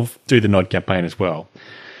do the Nod campaign as well.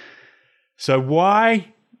 So why?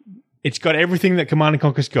 It's got everything that Command and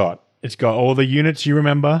Conquer's got. It's got all the units you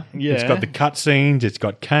remember. Yeah. It's got the cutscenes. It's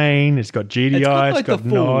got Kane. It's got GDI. It's got, the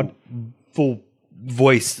Nod. full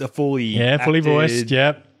voice, a fully Yeah, fully acted voiced.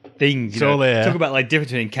 Yep. thing. It's all there. Talk about like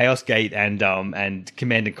difference between Chaos Gate and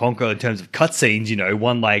Command and Conquer in terms of cutscenes.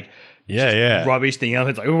 One like Yeah. rubbish thing.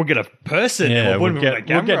 It's like, we'll get a person. Yeah, or we'll put them on a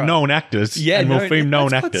get camera. known actors. Yeah, and we'll film known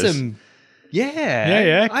that's got actors.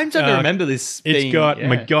 Yeah. I'm starting to Uh, remember this. It's being, got yeah.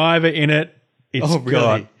 MacGyver in it. It's Oh,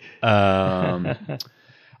 really? got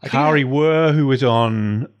Kari Wurr, who was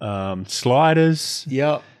on Sliders.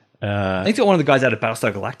 Yeah. I think it's got one of the guys out of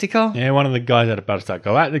Battlestar Galactica. Yeah, one of the guys out of Battlestar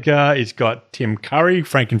Galactica. It's got Tim Curry,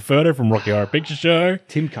 Frankenfurter from Rocky Horror Picture Show.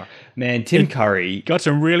 Tim Curry. Man, Tim Curry. Got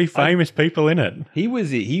some really famous people in it.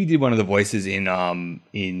 He did one of the voices in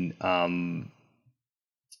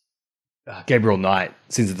Gabriel Knight,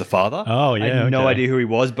 Sins of the Father. Oh, I yeah, had no okay. idea who he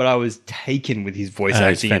was, but I was taken with his voice Oh,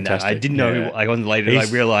 he's acting in that. I fantastic, didn't know yeah. who. I wasn't later. I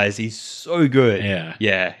He's- realized he's so good. Yeah.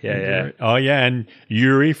 Yeah. Oh, yeah, and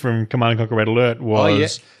Yuri from Command and Conquer Red Alert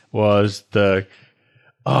was the...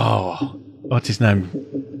 Oh, what's his name?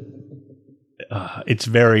 It's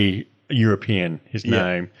very European, his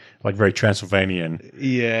name. Like very Transylvanian.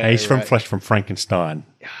 Yeah. He's from Flesh from Frankenstein.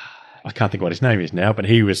 I can't think what his name is now, but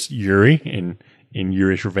he was Yuri in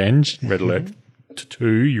Yuri's Revenge, Red Alert 2,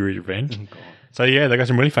 Yuri's Revenge. So yeah, they got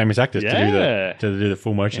some really famous actors to do the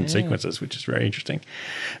full motion sequences, which is very interesting.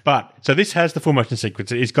 But so this has the full motion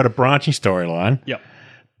sequence. It's got a branching storyline. Yep.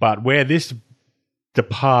 But where this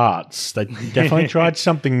departs, they definitely tried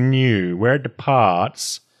something new. Where it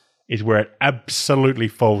departs is where it absolutely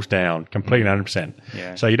falls down, completely 100%.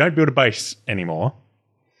 Yeah. So you don't build a base anymore,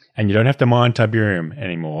 and you don't have to mine Tiberium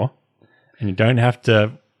anymore, and you don't have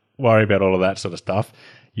to worry about all of that sort of stuff.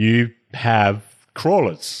 You have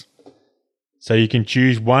crawlers. So you can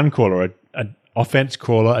choose one crawler, a offense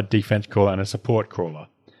crawler, a defense crawler, and a support crawler.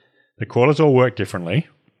 The crawlers all work differently.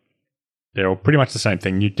 They're all pretty much the same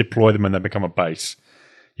thing. You deploy them and they become a base.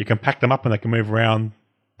 You can pack them up and they can move around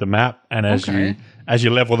the map. And as you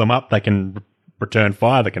level them up, they can return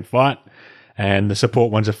fire. They can fight. And the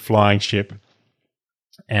support one's a flying ship.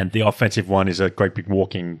 And the offensive one is a great big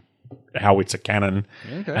walking howitzer cannon.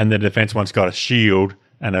 Okay. And the defense one's got a shield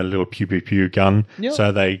and a little pew pew pew gun. Yep.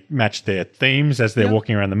 So they match their themes as they're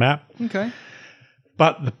walking around the map. Okay.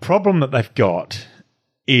 But the problem that they've got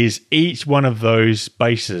is each one of those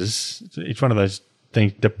bases, each one of those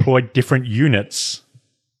things deploy different units.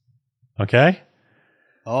 Okay?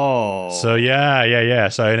 Oh. So yeah.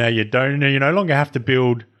 So now you no longer have to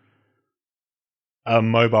build a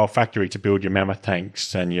mobile factory to build your mammoth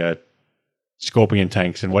tanks and your scorpion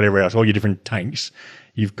tanks and whatever else, all your different tanks.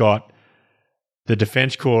 You've got the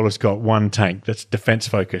defense crawler's got one tank that's defense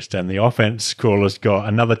focused, and the offense crawler's got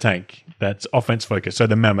another tank that's offense focused. So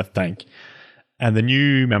the mammoth tank. And the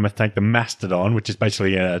new mammoth tank, the Mastodon, which is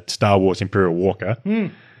basically a Star Wars Imperial Walker.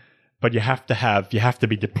 But you have to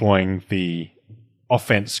be deploying the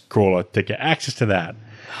offense crawler to get access to that.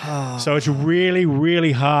 So it's really,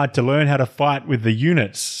 really hard to learn how to fight with the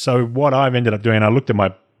units. So what I've ended up doing, I looked at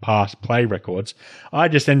my past play records, I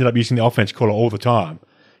just ended up using the offense crawler all the time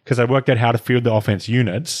because I worked out how to field the offense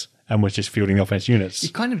units and was just fielding the offense units. You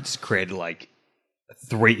kind of just created like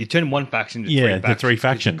three. You turn one faction to three factions. The three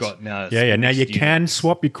factions. Now you can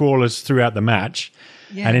swap your crawlers throughout the match.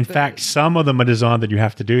 Yeah, and in fact, some of them are designed that you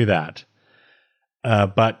have to do that.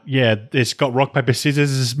 But yeah, it's got rock, paper,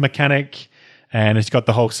 scissors mechanic. And it's got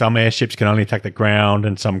the whole, some airships can only attack the ground,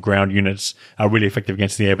 and some ground units are really effective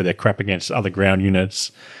against the air, but they're crap against other ground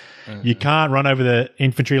units. You can't run over the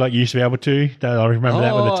infantry like you used to be able to. I remember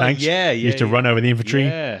that with the tanks. You used to run over the infantry.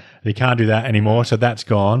 Yeah. You can't do that anymore, so that's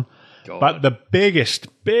gone. God. But the biggest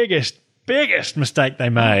mistake they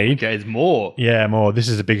made... Okay, it's more. Yeah, more. This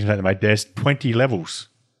is the biggest mistake they made. There's 20 levels.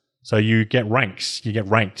 So you get ranks. You get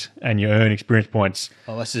ranked, and you earn experience points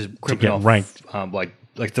that's just to get ranked.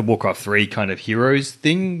 Like the Warcraft 3 kind of heroes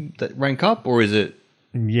thing that rank up, or is it?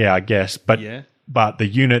 Yeah, I guess. But the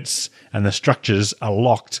units and the structures are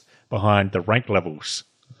locked behind the rank levels.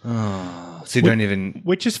 Oh, so you don't even...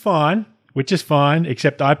 Which is fine,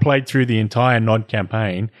 except I played through the entire Nod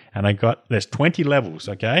campaign and there's 20 levels,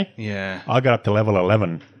 okay? Yeah. I got up to level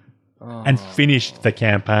 11 and finished the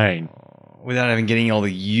campaign. Without even getting all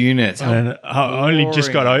the units. And I only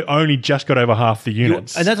just got over half the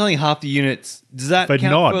units. And that's only half the units. Does that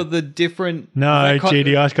count for the different... No,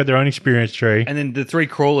 GDI's got their own experience tree. And then the three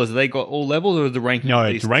crawlers, have they got all levels, or the ranking?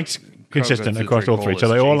 No, the rank's consistent across all three. So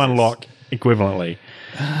they all unlock equivalently.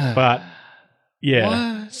 But,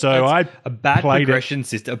 yeah. What? So a bad progression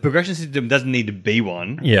system. A progression system doesn't need to be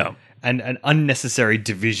one. Yeah. And an unnecessary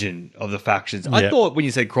division of the factions. I thought when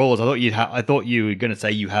you said crawlers, I thought you were going to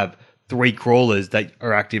say you have 3 crawlers that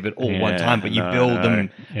are active at all one time, but you build them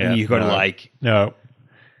and you've got to No.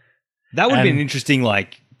 That would be an interesting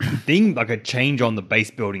thing, like a change on the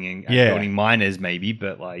base building and building miners maybe,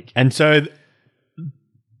 but And so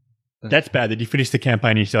that's bad that you finish the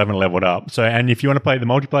campaign and you still haven't leveled up. So, and if you want to play the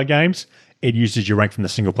multiplayer games, it uses your rank from the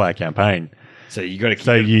single player campaign. So you got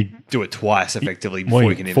to do it twice effectively before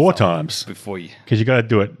you can even 4 times before you, because you got to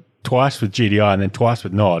do it twice with GDI and then twice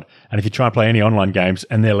with Nod. And if you try and play any online games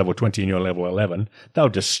and they're level 20 and you're level 11, they'll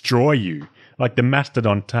destroy you. Like the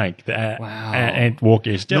Mastodon tank, the Ant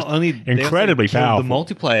Walker is just incredibly powerful.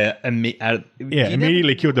 The multiplayer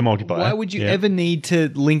immediately killed the multiplayer. Why would you ever need to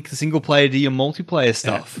link the single player to your multiplayer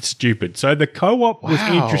stuff? It's stupid. So the co-op was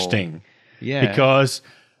interesting because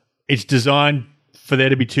it's designed for there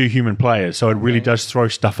to be 2 human players, so it really does throw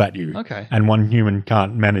stuff at you. Okay. And one human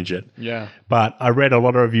can't manage it. Yeah. But I read a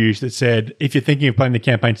lot of reviews that said, if you're thinking of playing the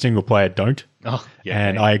campaign single player, don't. Oh, yeah.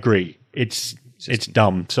 And I agree. It's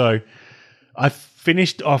dumb. So I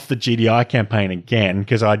finished off the GDI campaign again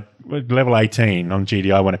because I was level 18 on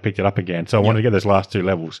GDI when I picked it up again. So I wanted to get those last 2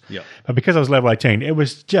 levels. Yeah. But because I was level 18, it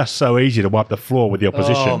was just so easy to wipe the floor with the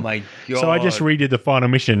opposition. Oh my God. So I just redid the final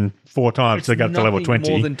mission 4 times to get up to level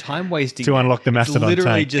 20. More than time wasting to unlock the Mastodon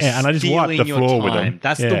tank. And I just wiped the floor with them.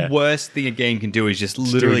 That's the worst thing a game can do, is just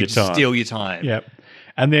literally steal your time. Yep.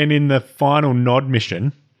 And then in the final Nod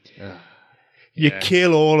mission, you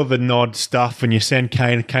kill all of the Nod stuff and you send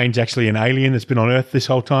Kane. Kane's actually an alien that's been on Earth this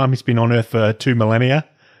whole time. He's been on Earth for 2 millennia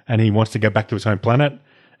and he wants to go back to his home planet.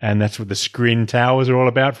 And that's what the Skrin Towers are all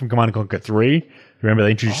about from Command & Conquer 3. Remember,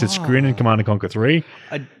 they introduced the Skrin in Command & Conquer 3.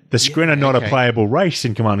 The Skrin are not a playable race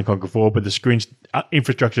in Command & Conquer 4, but the Skrin's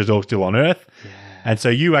infrastructure is all still on Earth. Yeah. And so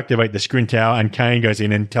you activate the Skrin Tower and Kane goes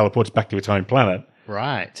in and teleports back to his home planet.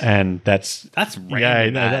 Right. And that's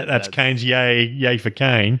random. That's Kane's yay for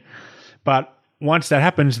Kane. But once that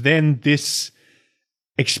happens, then this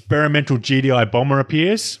experimental GDI bomber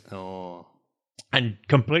appears. Oh. And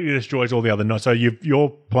completely destroys all the other nods. So you're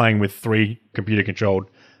playing with 3 computer-controlled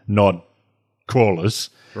nod crawlers.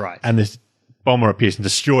 Right. And this bomber appears and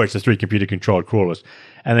destroys the 3 computer-controlled crawlers.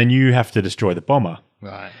 And then you have to destroy the bomber.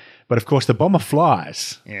 Right. But, of course, the bomber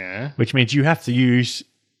flies. Yeah. Which means you have to use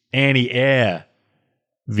anti-air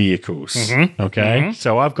vehicles. Mm-hmm. Okay? Mm-hmm.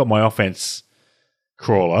 So I've got my offense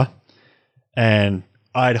crawler. And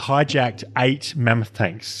I'd hijacked 8 mammoth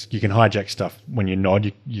tanks. You can hijack stuff when you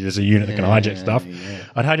nod. There's a unit that can hijack stuff. Yeah.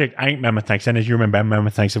 I'd hijacked 8 mammoth tanks. And as you remember,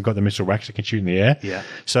 mammoth tanks have got the missile racks that can shoot in the air. Yeah.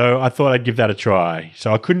 So I thought I'd give that a try.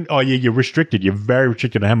 So I couldn't. Oh, yeah, you're restricted. You're very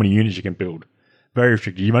restricted on how many units you can build. Very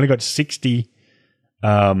restricted. You've only got 60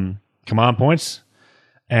 command points.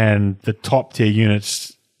 And the top tier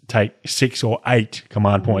units take 6 or 8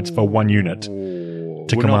 command points for 1 unit. We're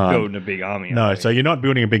command. not building a big army. No, so you're not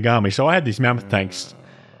building a big army. So I had these mammoth tanks.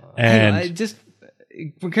 And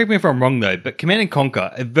correct me if I'm wrong though, but Command and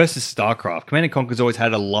Conquer versus StarCraft, Command and Conquer's always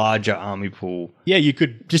had a larger army pool. Yeah, you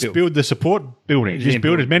could just build the support buildings. Just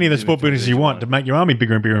build as many of the support buildings as you want to make your army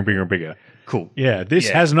bigger and bigger and bigger and bigger. Cool. Yeah, this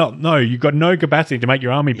has not. No, you've got no capacity to make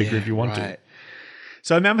your army bigger if you want to.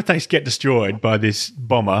 So mammoth tanks get destroyed by this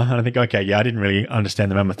bomber, and I think, okay, I didn't really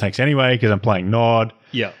understand the mammoth tanks anyway because I'm playing Nod.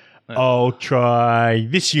 Yeah. I'll try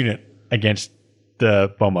this unit against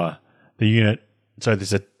the bomber. The unit. So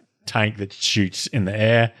there's a tank that shoots in the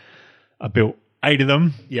air. I built 8 of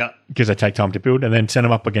them. Yeah. Because they take time to build, and then send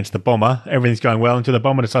them up against the bomber. Everything's going well until the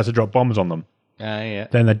bomber decides to drop bombs on them. Yeah.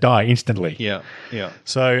 Then they die instantly. Yeah.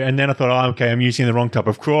 So, and then I thought, I'm using the wrong type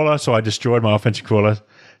of crawler, so I destroyed my offensive crawler,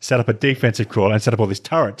 set up a defensive crawler, and set up all these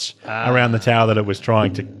turrets around the tower that it was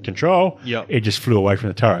trying to control. Yep. It just flew away from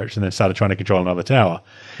the turrets and then started trying to control another tower.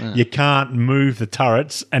 You can't move the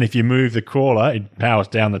turrets, and if you move the crawler, it powers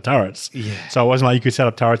down the turrets. Yeah. So it wasn't like you could set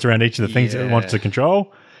up turrets around each of the things that it wants to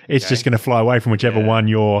control. It's just going to fly away from whichever one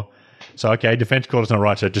you're... So, okay, defense crawler's not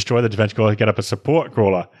right, so destroy the defense crawler, get up a support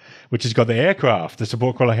crawler, which has got the aircraft. The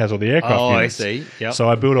support crawler has all the aircraft units. I see. Yep. So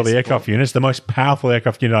I built all the aircraft units. The most powerful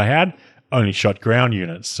aircraft unit I had only shot ground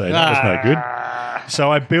units, so that was no good.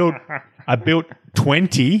 So I built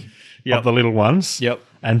 20 of the little ones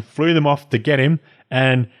and flew them off to get him,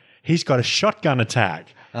 and he's got a shotgun attack.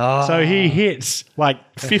 So he hits like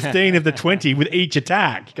 15 of the 20 with each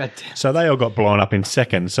attack. So they all got blown up in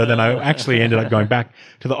seconds. So then I actually ended up going back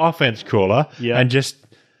to the offense crawler and just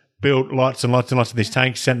built lots and lots and lots of these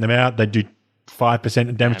tanks, sent them out. They do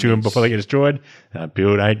 5% damage to them before they get destroyed. And I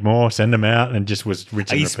build 8 more, send them out, and just was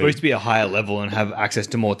rich. Are you supposed to be a higher level and have access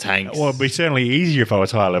to more tanks? Well, it'd be certainly easier if I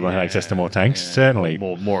was higher level and had access to more tanks. Certainly.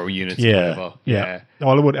 More units. Yeah.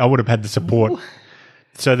 I would have had the support.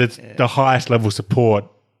 So that's the highest level support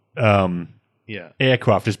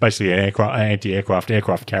aircraft is basically an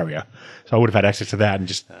anti-aircraft carrier. So I would have had access to that and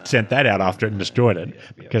just sent that out after it and destroyed it.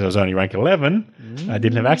 Because I was only rank 11, I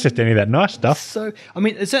didn't have access to any of that nice stuff. So, I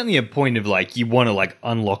mean, it's certainly a point of like, you want to like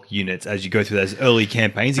unlock units as you go through those early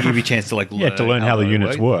campaigns to give you a chance to like learn how the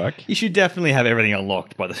units work. You should definitely have everything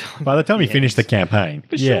unlocked by the time you finish the campaign.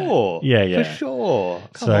 For sure. Yeah. For sure.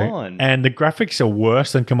 Come on. And the graphics are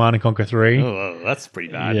worse than Command & Conquer 3. Oh, that's pretty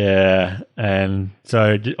bad. Yeah. And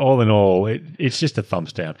so all in all, it's just a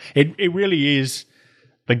thumbs down. It really is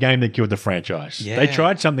the game that killed the franchise. Yeah. They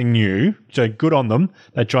tried something new, so good on them.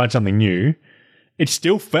 They tried something new. It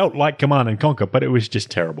still felt like Command & Conquer, but it was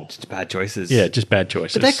just terrible. Just bad choices. Yeah, just bad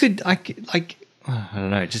choices. But I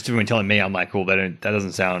don't know, just everyone telling me, I'm like, oh, that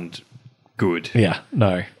doesn't sound good. Yeah,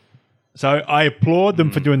 no. So I applaud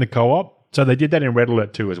them for doing the co-op. So they did that in Red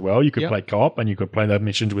Alert 2 as well. You could play co-op and you could play the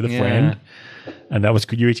missions with a friend. And that was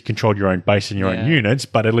good. You each controlled your own base and your own units,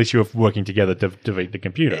 but at least you were working together to defeat the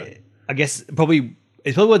computer. I guess it's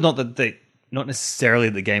probably not that not necessarily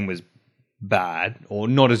the game was bad or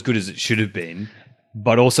not as good as it should have been,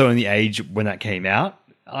 but also in the age when that came out,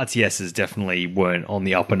 RTSs definitely weren't on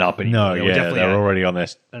the up and up anymore. No, they're already on their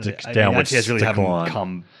downward RTS really decline. haven't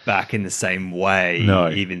come back in the same way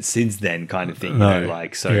even since then, kind of thing. I'm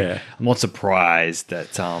not surprised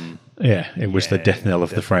that. It was the death knell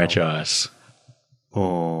of the franchise.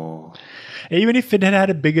 Oh, even if it had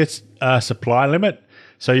a bigger supply limit,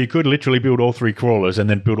 so you could literally build all 3 crawlers and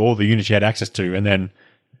then build all the units you had access to, and then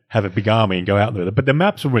have a big army and go out there. But the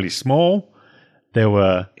maps were really small. There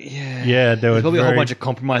were there was probably a whole bunch of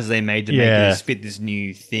compromises they made to make this fit this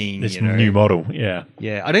new thing, this new model. Yeah.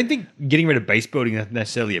 I don't think getting rid of base building is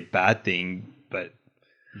necessarily a bad thing, but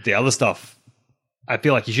the other stuff, I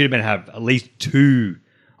feel like you should have been have at least 2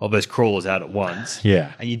 of those crawlers out at once.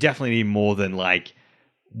 Yeah. And you definitely need more than like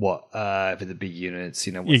what for the big units,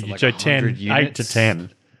 you know, what's You it, like so 100 8 to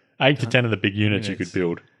 10. 8 to 10 of the big units you could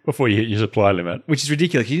build before you hit your supply limit. Which is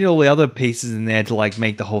ridiculous. You need all the other pieces in there to like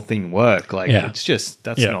make the whole thing work. Like it's just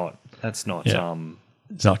that's not It's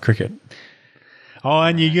not cricket. Oh,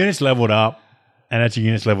 and your Uh, units leveled up, and as your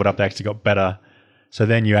units leveled up, they actually got better. So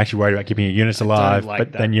then you actually worried about keeping your units alive, like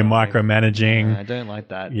but that, then you're though. micromanaging. I don't like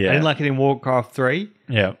that. Yeah. I didn't like it in Warcraft 3.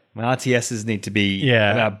 Yeah. My RTSs need to be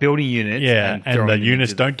Yeah. about building units. Yeah, and throwing the them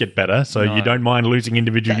units into don't get better, so you don't mind losing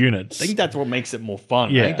individual units. I think that's what makes it more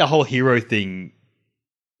fun. Yeah. I think the whole hero thing.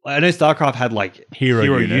 I know StarCraft had like hero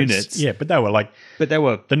units. Yeah, but they were like, but they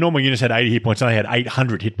were. the normal units had 80 hit points, and they had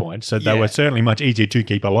 800 hit points, so they Yeah. were certainly much easier to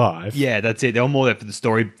keep alive. Yeah, that's it. They were more there for the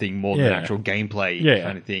story thing, more than Yeah. the actual gameplay Yeah.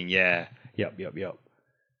 kind of thing. Yeah. Yep.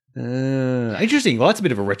 Interesting. Well, that's a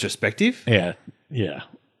bit of a retrospective. Yeah, yeah.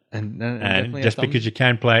 And And just because you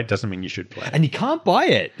can play it doesn't mean you should play it. And you can't buy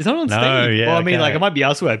it. It's not on No, Steam. yeah, Well, I mean, okay. like, it might be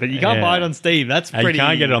elsewhere, but you can't Yeah. buy it on Steam. That's And pretty... you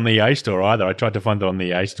can't get it on the EA store either. I tried to find it on the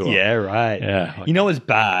EA store. Yeah, right. Yeah. You know what's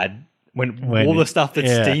bad? When all the stuff that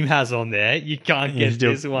yeah. Steam has on there, you can't You get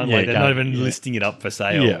still- this one. yeah, Like, you they're not can't, even listing it up for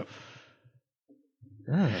sale. Yeah.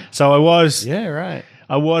 Oh. So I was Yeah, right.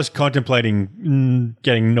 contemplating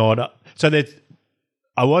getting Nod up. So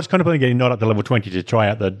I was contemplating getting Nod up to level 20 to try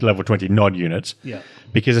out the level 20 Nod units. Yeah.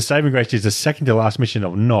 Because the saving grace is the second to last mission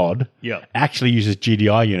of Nod Yeah. actually uses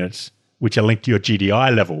GDI units, which are linked to your GDI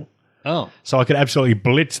level. Oh. So I could absolutely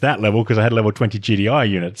blitz that level because I had level 20 GDI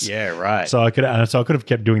units. Yeah, right. So I could have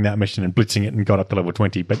kept doing that mission and blitzing it and got up to level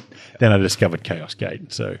 20, but then I discovered Chaos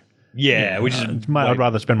Gate. So yeah, which is... I'd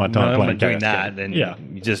rather spend my time playing doing Chaos that Gate.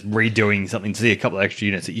 than just redoing something to see a couple of extra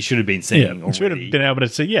units that you should have been seeing Yeah, already. should have been able to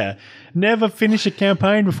see. Never finish a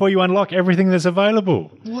campaign before you unlock everything that's available.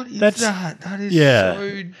 What is That's- that? That is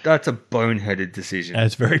yeah. That's a boneheaded decision.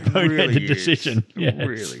 That's a very It boneheaded really is. decision. It Yes.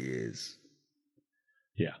 really is.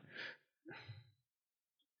 Yeah.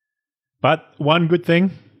 But one good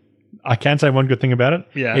thing, I can say one good thing about it.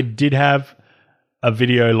 Yeah. It did have a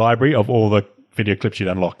video library of all the video clips you'd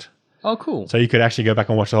unlocked. Oh, cool. So you could actually go back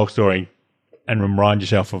and watch the whole story and remind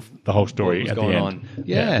yourself of the whole story was at the going end. on.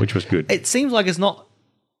 Yeah. Which was good. It seems like it's not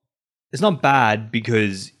bad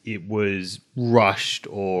because it was rushed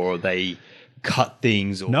or they cut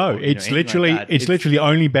things. Or, No, it's literally it's literally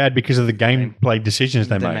only bad because of the gameplay decisions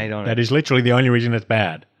they made. on That it. is literally the only reason it's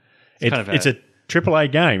bad. kind of It's a AAA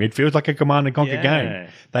game. It feels like a Command and Conquer Yeah. game.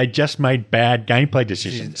 They just made bad gameplay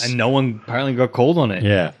decisions. and no one apparently got called on it.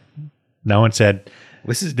 Yeah. No one said,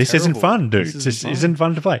 This is this isn't terrible. fun, dude. This Isn't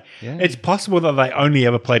fun to play. Yeah. It's possible that they only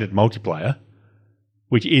ever played it multiplayer,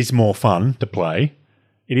 which is more fun to play.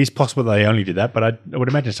 It is possible that they only did that, but I would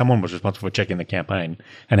imagine someone was responsible for checking the campaign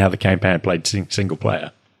and how the campaign played single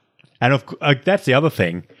player. And that's the other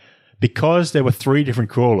thing. Because there were 3 different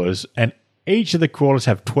crawlers, and each of the crawlers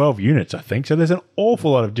have 12 units, I think, so there's an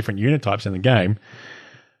awful lot of different unit types in the game.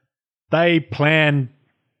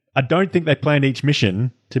 I don't think they planned each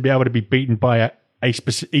mission to be able to be beaten by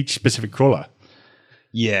each specific crawler.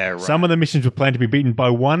 Yeah, right. Some of the missions were planned to be beaten by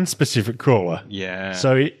one specific crawler. Yeah.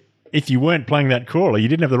 So if you weren't playing that crawler, you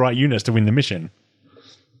didn't have the right units to win the mission.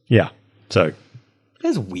 Yeah. So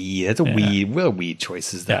That's weird. That's what a weird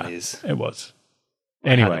choices that is. it was. How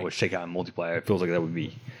that Anyway, would shake out in multiplayer. It feels like that would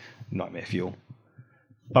be nightmare fuel.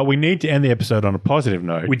 but we need to end the episode on a positive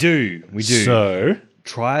note. We do. So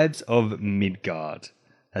Tribes of Midgard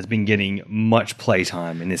has been getting much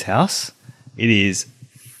playtime in this house. It is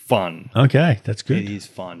fun. okay, that's It good. is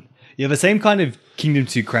fun. You have the same kind of Kingdom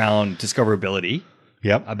to Crown discoverability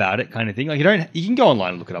Yep. about it kind of thing. Like you can go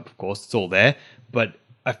online and look it up, of course. It's all there. But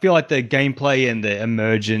I feel like the gameplay and the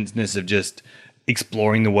emergentness of just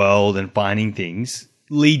exploring the world and finding things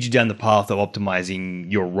leads you down the path of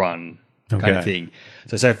optimizing your run kind of Okay. thing.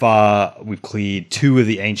 So far we've cleared 2 of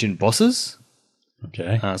the ancient bosses.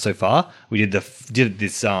 Okay. So far, we did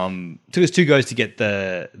this. Took us 2 goes to get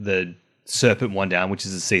the serpent one down, which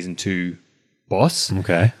is the season 2 boss.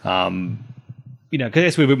 Okay. Because I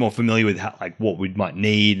guess we're a bit more familiar with what we might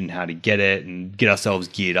need and how to get it and get ourselves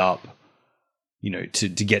geared up. To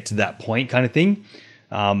get to that point, kind of thing.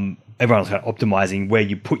 Everyone's kind of optimizing where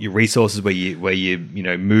you put your resources, where you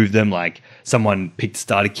move them. Like someone picked a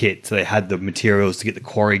starter kit, so they had the materials to get the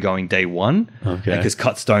quarry going day 1. Okay. Because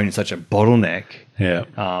cut stone is such a bottleneck. Yeah.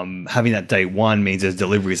 Having that day 1 means as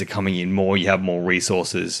deliveries are coming in more, you have more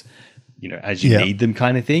resources, as you Yeah. need them,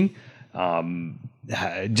 kind of thing.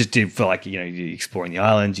 Just did feel like you're exploring the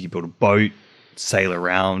islands, you can build a boat, sail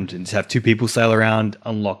around, and just have 2 people sail around,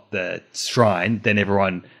 unlock the shrine, then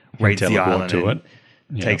everyone raids the teleport island to and it.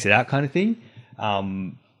 Yeah. takes it out, kind of thing.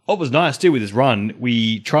 what was nice too with this run,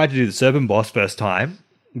 we tried to do the Serpent boss first time,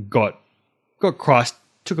 got crushed,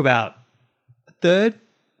 took about a third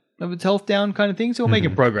of its health down kind of thing. So we're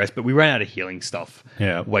making progress, but we ran out of healing stuff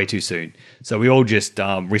way too soon. So we all just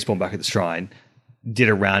respawned back at the shrine, did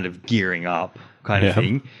a round of gearing up kind of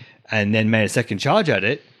thing, and then made a second charge at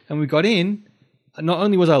it. And we got in. Not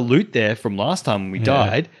only was our loot there from last time when we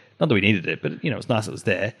died, not that we needed it, but it's nice it was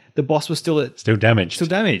there. The boss was still damaged. So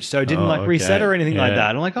it didn't reset or anything like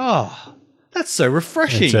that. I'm like, oh, that's so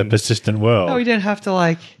refreshing. It's a persistent world. No, we didn't have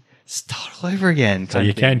to start all over again. So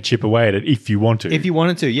you can chip away at it if you want to. If you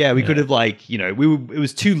wanted to, we could have it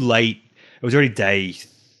was too late. It was already day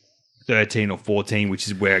 13 or 14, which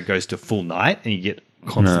is where it goes to full night and you get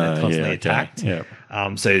constantly attacked. Yeah.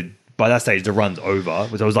 So by that stage, the run's over.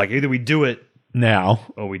 So I was like, either we do it now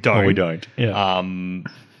or we don't. Yeah.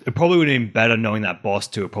 It probably would have been better knowing that boss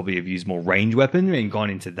to probably have used more ranged weapon and gone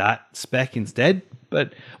into that spec instead.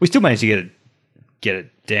 But we still managed to get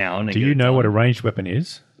it down. Do you know what a ranged weapon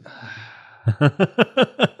is?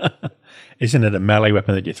 Isn't it a melee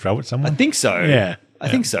weapon that you throw at someone? I think so. Yeah. I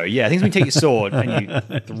think so. Yeah. I think it's when you take your sword and you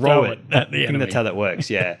throw it at the I think that's how that works.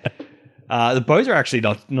 Yeah. The bows are actually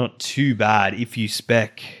not too bad if you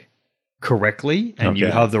spec correctly and you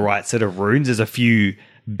have the right set of runes. There's a few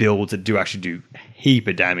builds that do actually do heap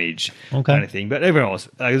of damage kind of thing. But everyone else,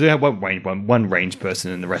 we have one range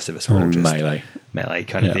person and the rest of us are all just melee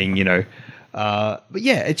kind of thing, But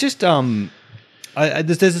yeah, it's just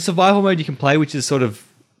there's a survival mode you can play, which is sort of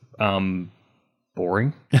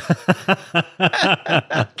boring.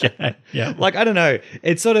 Okay. Yeah. I don't know.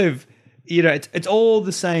 It's sort of it's all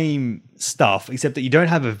the same stuff except that you don't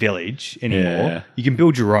have a village anymore. Yeah. You can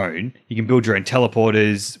build your own. You can build your own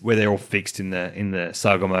teleporters where they're all fixed in the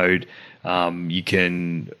saga mode. You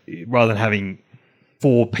can, rather than having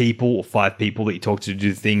 4 people or 5 people that you talk to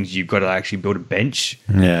do things, you've got to actually build a bench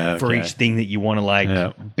for each thing that you want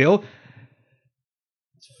to build.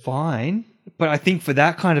 It's fine. But I think for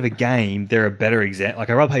that kind of a game, they're a better example. I'd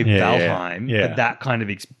rather play Valheim for that kind of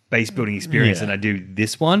base building experience than I do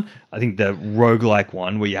this one. I think the roguelike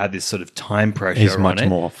one, where you have this sort of time pressure is much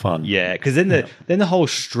more fun. Yeah, because then the whole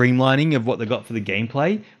streamlining of what they got for the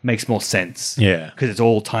gameplay makes more sense. Yeah, because it's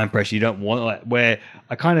all time pressure. You don't want where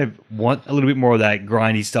I kind of want a little bit more of that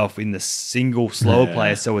grindy stuff in the single slower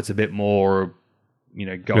player, so it's a bit more,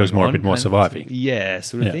 going feels more a bit more surviving.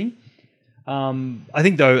 Sort of thing. I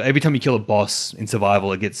think though every time you kill a boss in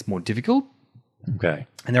survival, it gets more difficult. Okay.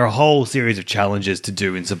 And there are a whole series of challenges to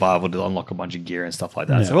do in survival to unlock a bunch of gear and stuff like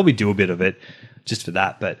that. So I'll probably do a bit of it just for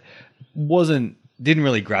that, but didn't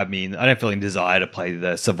really grab me. I don't feel any desire to play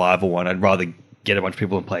the survival one. I'd rather get a bunch of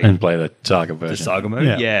people and play the saga version. The saga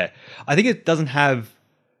mode. Yeah. I think it doesn't have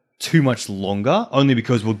too much longer, only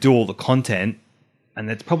because we'll do all the content and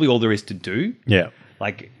that's probably all there is to do. Yeah.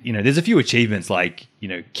 There's a few achievements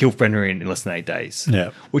kill Fenrir in less than 8 days. Yeah.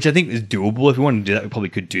 Which I think is doable. If we wanted to do that, we probably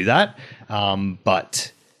could do that.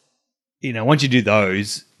 But, once you do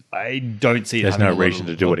those, I don't see there's no reason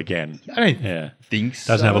to do it again. I don't think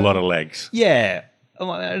so. Doesn't have a lot of legs. Yeah. I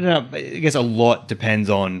don't know. I guess a lot depends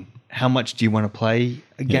on how much do you want to play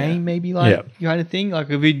a game, maybe kind of thing.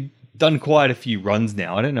 We've done quite a few runs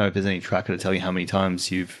now. I don't know if there's any tracker to tell you how many times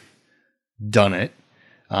you've done it.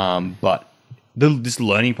 But this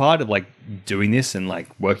learning part of doing this and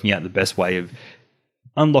working out the best way of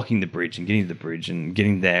unlocking the bridge and getting to the bridge and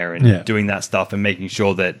getting there and doing that stuff and making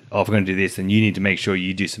sure that, if we're going to do this, then you need to make sure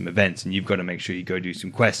you do some events and you've got to make sure you go do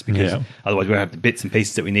some quests because otherwise we don't have the bits and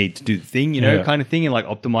pieces that we need to do the thing, kind of thing. And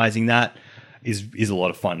optimizing that is a lot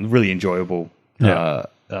of fun, really enjoyable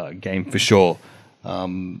game for sure.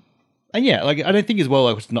 And I don't think as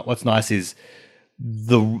well, what's nice is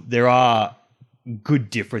there are good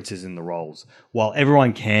differences in the roles. While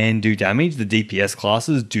everyone can do damage, the DPS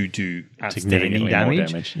classes do outstanding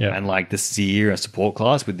damage. And the seer, a support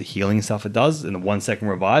class with the healing stuff it does and the 1 second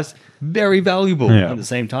revives, very valuable at the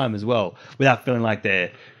same time as well, without feeling like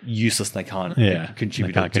they're useless and they can't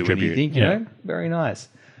contribute or do anything. Very nice.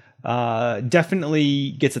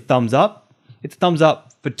 Definitely gets a thumbs up. It's a thumbs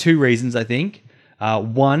up for 2 reasons, I think.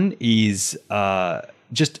 One is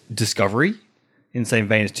just discovery. In the same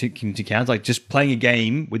vein as two counts, just playing a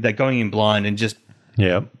game with that going in blind and just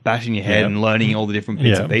bashing your head and learning all the different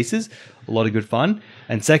bits and pieces. A lot of good fun.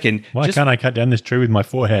 And second, why can't I cut down this tree with my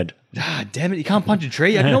forehead? Damn it, you can't punch a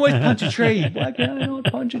tree. I can always punch a tree. Why can I not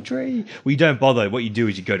punch a tree? Well, you don't bother. What you do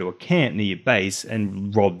is you go to a camp near your base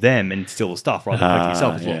and rob them and steal the stuff rather than punching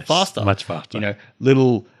yourself. It's a lot faster. Much faster.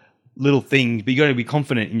 Little things, but you got to be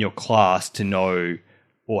confident in your class to know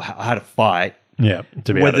or how to fight. Yeah,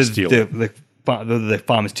 to be able to steal the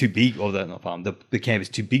farm is too big, or not farm, the camp is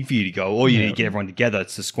too big for you to go, or you need to get everyone together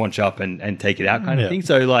to squanch up and take it out kind of thing.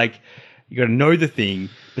 So like you got to know the thing,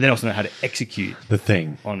 but then also know how to execute the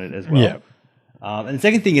thing on it as well. Yeah. And the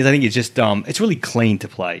second thing is, I think it's just it's really clean to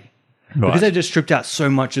play. Because they've just stripped out so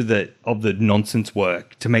much of the nonsense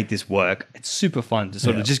work to make this work. It's super fun to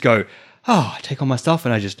sort of just go, I take all my stuff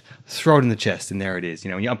and I just throw it in the chest, and there it is.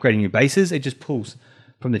 You know, when you're upgrading your bases, it just pulls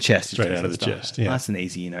from the chest. Straight out of the chest, yeah. Nice and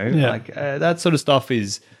easy, you know. Yeah. Like that sort of stuff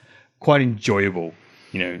is quite enjoyable.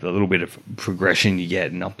 You know, the little bit of progression you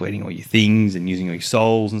get and upgrading all your things and using all your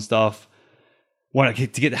souls and stuff. To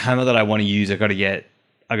get the hammer that I want to use, I got to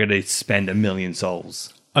spend 1 million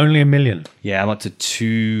souls. Only 1 million. Yeah, I'm up to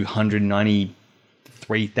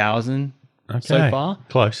 293,000 so far.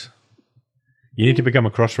 Close. You need to become a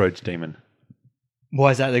Crossroads demon.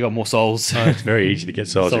 Why is that? They got more souls. Oh, it's very easy to get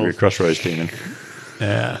souls if you're a Crossroads demon.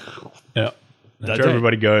 Yeah. That's where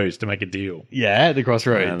everybody goes to make a deal. Yeah, the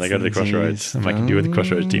Crossroads. And they go to the Crossroads and make a deal with the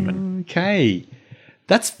Crossroads demon. Okay.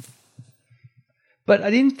 But I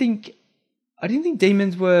didn't think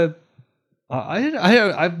demons were...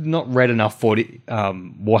 I've not read enough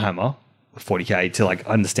Warhammer 40k to like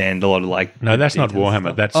understand a lot of like. No, that's not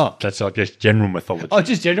Warhammer. That's like just general mythology. Oh,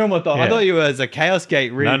 just general mythology. Yeah. I thought you were as a Chaos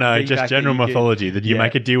Gate. No, just general mythology that you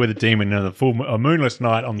make a deal with a demon on a moonless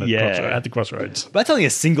night on the at the Crossroads. But that's only a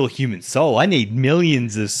single human soul. I need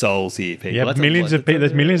millions of souls here, people. Yeah, millions of people.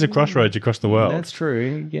 There's millions of Crossroads across the world. That's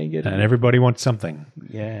true. And everybody wants something.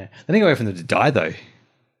 Yeah, I think I wait for them to die though.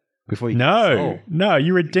 Before you no,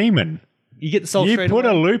 you're a demon. You get the soul straight away. You put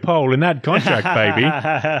a loophole in that contract, baby.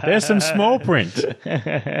 There's some small print.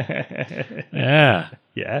 Yeah.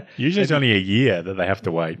 Yeah. Usually it's only a year that they have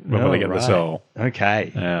to wait before they get the soul.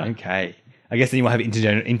 Okay. Yeah. Okay. I guess then you might have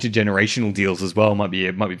intergenerational deals as well. Might be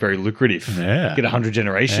very lucrative. Yeah. Get 100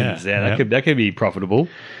 generations. Yeah. That could be profitable.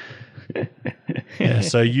 Yeah.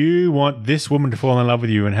 So you want this woman to fall in love with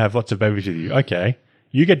you and have lots of babies with you. Okay.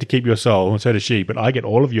 You get to keep your soul, and so does she, but I get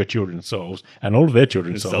all of your children's souls, and all of their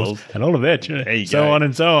children's souls, and all of their children, so on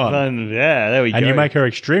and so on. Yeah, there we go. And you make her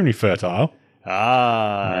extremely fertile.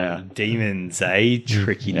 Demons,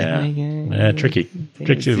 tricky. Yeah, tricky.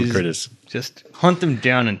 Tricky little critters. Just hunt them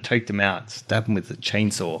down and take them out. Stab them with a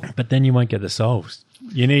chainsaw. But then you won't get the souls.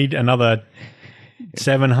 You need another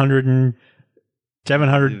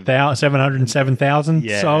 707,000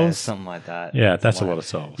 souls? Something like that. Yeah, that's a lot of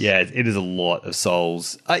souls. Yeah, it is a lot of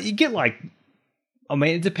souls. You get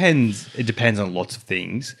it depends. It depends on lots of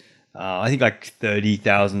things. I think like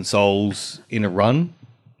 30,000 souls in a run.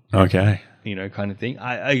 Okay. You know, kind of thing.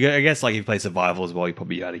 I guess like if you play survival as well, you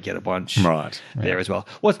probably ought to get a bunch there as well.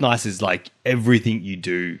 What's nice is like everything you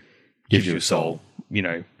do gives you a soul. You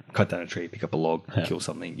know, cut down a tree, pick up a log, kill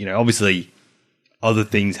something. You know, obviously... Other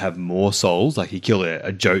things have more souls. Like you kill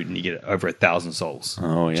a Jotun and you get over 1,000 souls.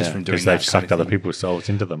 Oh, yeah. Just from doing because they've sucked other people's souls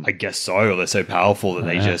into them. I guess so. Or they're so powerful that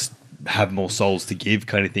they just have more souls to give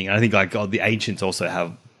kind of thing. And I think like the ancients also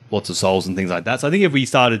have lots of souls and things like that. So I think if we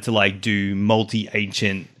started to like do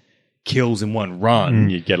multi-ancient kills in one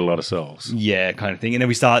run. You'd get a lot of souls. Yeah, kind of thing. And then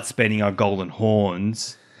we start spending our golden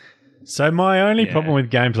horns. So my only problem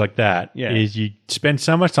with games like that is you spend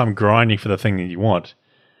so much time grinding for the thing that you want.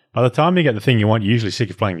 By the time you get the thing you want, you're usually sick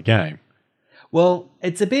of playing the game. Well,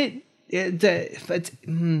 it's a bit...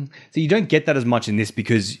 so you don't get that as much in this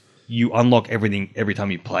because you unlock everything every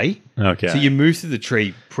time you play. Okay. So you move through the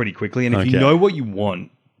tree pretty quickly. And if you know what you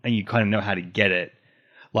want and you kind of know how to get it,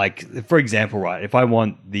 like, for example, right, if I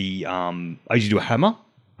want I usually do a hammer,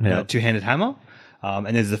 two-handed hammer.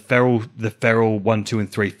 And there's the feral 1, 2,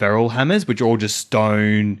 and 3 feral hammers, which are all just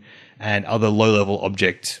stone and other low-level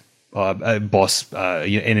object boss,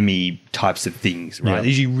 enemy types of things, right? They're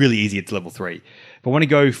usually really easy at level 3. If I want to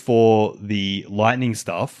go for the lightning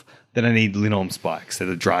stuff, then I need Linnorm spikes. They're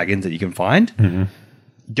the dragons that you can find. Mm-hmm.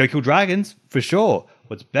 Go kill dragons, for sure.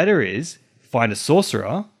 What's better is find a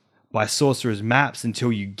sorcerer, buy sorcerer's maps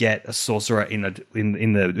until you get a sorcerer in the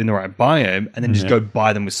right biome, and then just go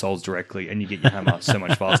buy them with souls directly, and you get your hammer so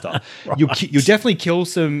much faster. You'll definitely kill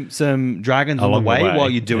some dragons along the way while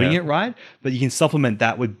you're doing it, right? But you can supplement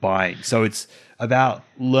that with buying. So it's about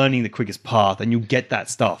learning the quickest path, and you'll get that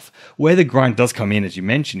stuff. Where the grind does come in, as you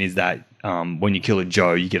mentioned, is that when you kill a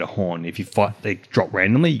Joe, you get a horn. If you fight, they drop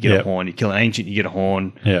randomly, you get a horn. You kill an ancient, you get a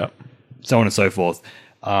horn. Yeah. So on and so forth.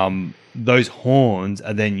 Those horns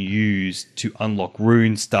are then used to unlock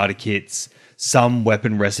runes, starter kits, some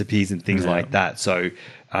weapon recipes, and things like that. So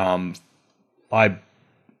I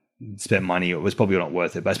spent money. It was probably not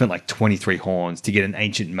worth it, but I spent like 23 horns to get an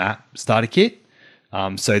ancient map starter kit,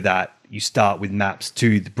 so that you start with maps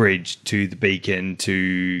to the bridge, to the beacon,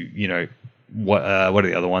 to what are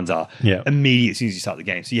the other ones are. Yeah. Immediate as soon as you start the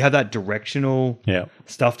game. So you have that directional Yeah.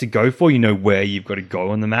 stuff to go for. You know where you've got to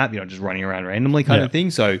go on the map. You're not just running around randomly kind of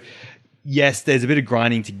thing. So yes, there's a bit of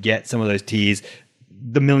grinding to get some of those tiers.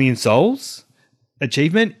 The Million Souls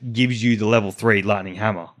achievement gives you the level 3 Lightning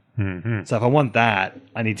Hammer. Mm-hmm. So if I want that,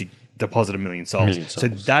 I need to deposit 1,000,000 souls. So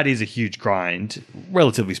that is a huge grind,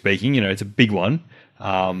 relatively speaking. You know, it's a big one.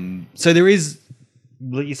 So there is,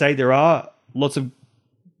 like you say, there are lots of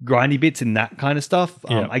grindy bits in that kind of stuff.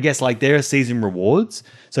 I guess like there are season rewards.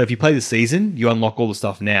 So if you play the season, you unlock all the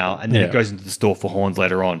stuff now, and then it goes into the store for horns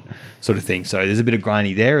later on, sort of thing. So there's a bit of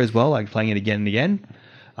grindy there as well, like playing it again and again.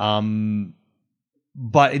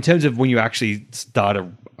 But in terms of when you actually start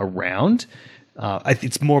a round,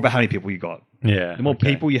 it's more about how many people you got. Yeah. The more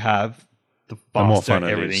people you have, the faster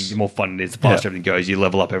everything, the more fun it is, the faster everything goes. You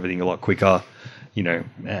level up everything a lot quicker, you know,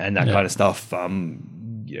 and that kind of stuff.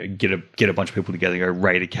 You know, get a bunch of people together, go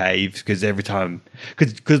raid a cave, because every time,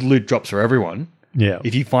 because loot drops for everyone. Yeah.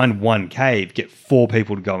 If you find one cave, get 4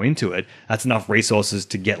 people to go into it, that's enough resources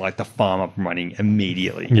to get like the farm up and running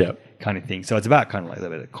immediately. Yeah. Kind of thing. So it's about kind of like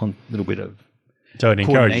a little bit of. So it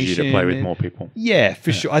encourages you to play with more people. Yeah,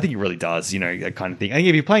 for sure. I think it really does, you know, that kind of thing. I think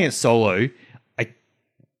if you're playing it solo, I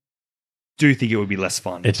do think it would be less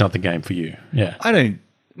fun. It's not the game for you. Yeah.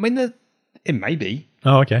 It may be.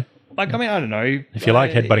 Oh, okay. Like, I mean, I don't know. If you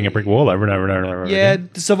like headbutting a brick wall over and over and over yeah, again.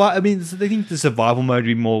 I think the survival mode would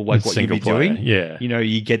be more like what you'd be doing. Yeah. You know,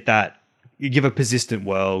 you get that, you give a persistent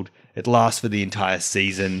world. It lasts for the entire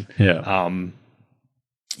season. Yeah.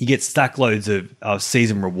 You get stack loads of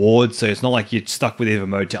season rewards, so it's not like you're stuck with Ever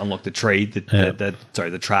mode to unlock the tree. The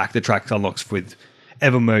track. The track unlocks with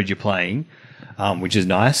Ever mode you're playing, which is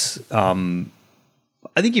nice. I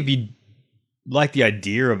think if you like the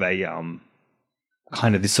idea of a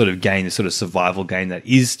kind of this sort of game, this sort of survival game that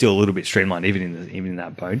is still a little bit streamlined, even in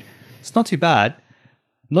that mode, it's not too bad.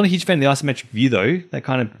 I'm not a huge fan of the isometric view, though. That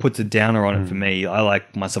kind of puts a downer on it for me. I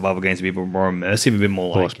like my survival games to be a bit more immersive, a bit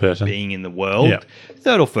more like being in the world. Yeah.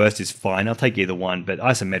 Third or first is fine. I'll take either one, but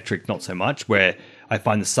isometric, not so much, where I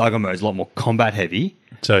find the saga mode is a lot more combat heavy.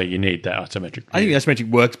 So you need that isometric view. I think the isometric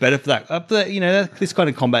works better for that. You know, this kind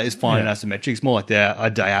of combat is fine in isometric. It's more like a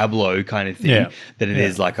Diablo kind of thing than it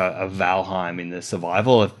is like a Valheim in the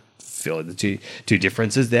survival. I feel like the two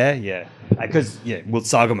differences there. Yeah. Because, with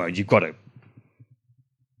saga mode, you've got to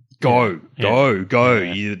go.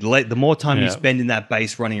 Yeah. The more time you spend in that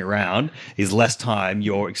base running around is less time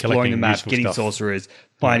you're exploring the map, getting sorcerers,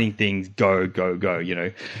 finding things, go, you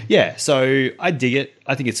know. Yeah, so I dig it.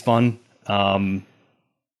 I think it's fun.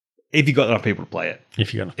 If you got enough people to play it.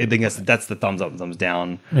 If you got enough I think that's the thumbs up and thumbs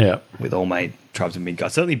down. Yeah. With All Mate Tribes of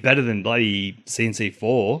Midgard. Certainly better than bloody CNC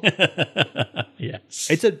 4. Yes.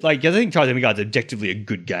 I think Tribes of Midgard is objectively a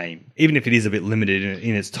good game, even if it is a bit limited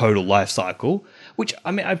in its total life cycle. Which,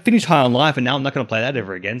 I mean, I finished High on Life and now I'm not going to play that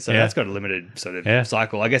ever again. So that's got a limited sort of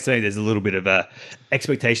cycle. I guess maybe there's a little bit of a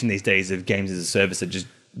expectation these days of games as a service that just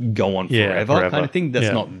go on forever kind of thing.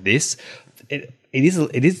 That's not this. It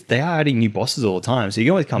is. They are adding new bosses all the time. So you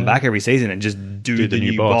can always come back every season and just do the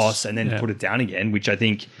new boss and then put it down again, which I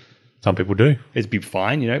think some people do. It'd be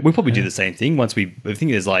fine. You know, we'll probably do the same thing once I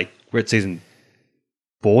think there's we're at season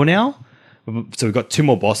 4 now. So we've got 2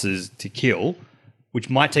 more bosses to kill, which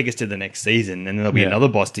might take us to the next season, and then there'll be another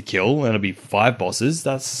boss to kill, and it'll be 5 bosses.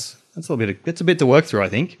 That's a bit to work through, I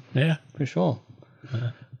think. Yeah, for sure.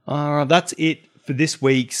 That's it for this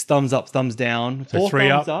week's thumbs up, thumbs down. So 4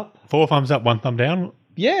 thumbs up, 4 thumbs up, 1 thumb down.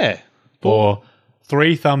 Yeah, or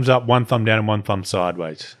 3 thumbs up, 1 thumb down, and 1 thumb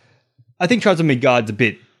sideways. I think Tribes of Midgard's a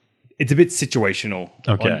bit situational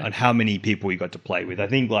on how many people you got to play with. I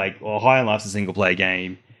think High on Life's a single player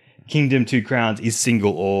game. Kingdom 2 Crowns is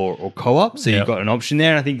single or co-op, so you've got an option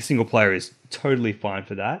there. And I think single player is totally fine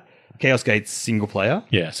for that. Chaos Gate's single player.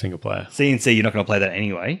 Yeah, single player. CNC, you're not going to play that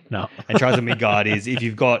anyway. No. And Tribes of Midgard is, if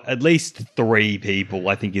you've got at least 3 people,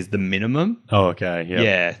 I think is the minimum. Oh, okay. Yep.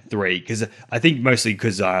 Yeah, 3. Because I think mostly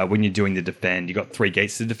because when you're doing the defend, you've got 3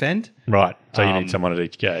 gates to defend. Right. So you need someone at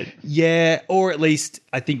each gate. Yeah, or at least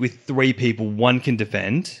I think with 3 people, 1 can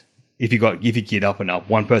defend. If you get up and up,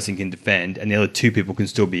 1 person can defend, and the other 2 people can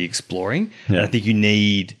still be exploring. Yeah. And I think you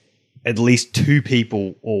need at least 2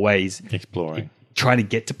 people always exploring, trying to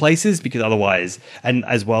get to places, because otherwise, and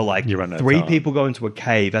as well, you run 3 people go into a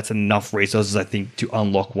cave. That's enough resources, I think, to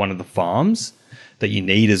unlock one of the farms that you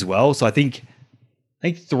need as well. So I think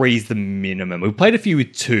 3 is the minimum. We've played a few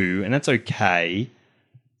with 2, and that's okay.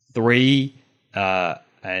 3.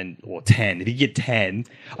 Or 10. If you get 10,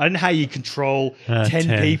 I don't know how you control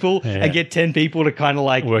 10 people and get 10 people to kind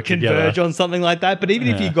of converge on something like that. But even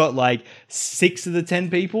if you got 6 of the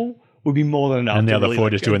 10 people would be more than enough. And the to other really, four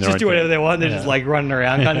like, just doing their own do whatever thing. they want. They're just like running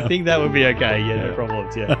around kind of thing. That would be okay. Yeah, no Yeah.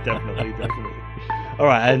 problems. Yeah, definitely. All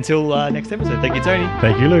right, until next episode. Thank you, Tony.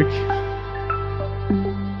 Thank you, Luke.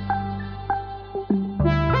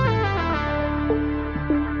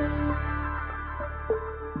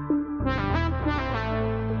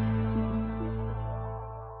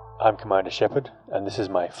 I'm Commander Shepard, and this is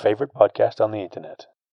my favorite podcast on the internet.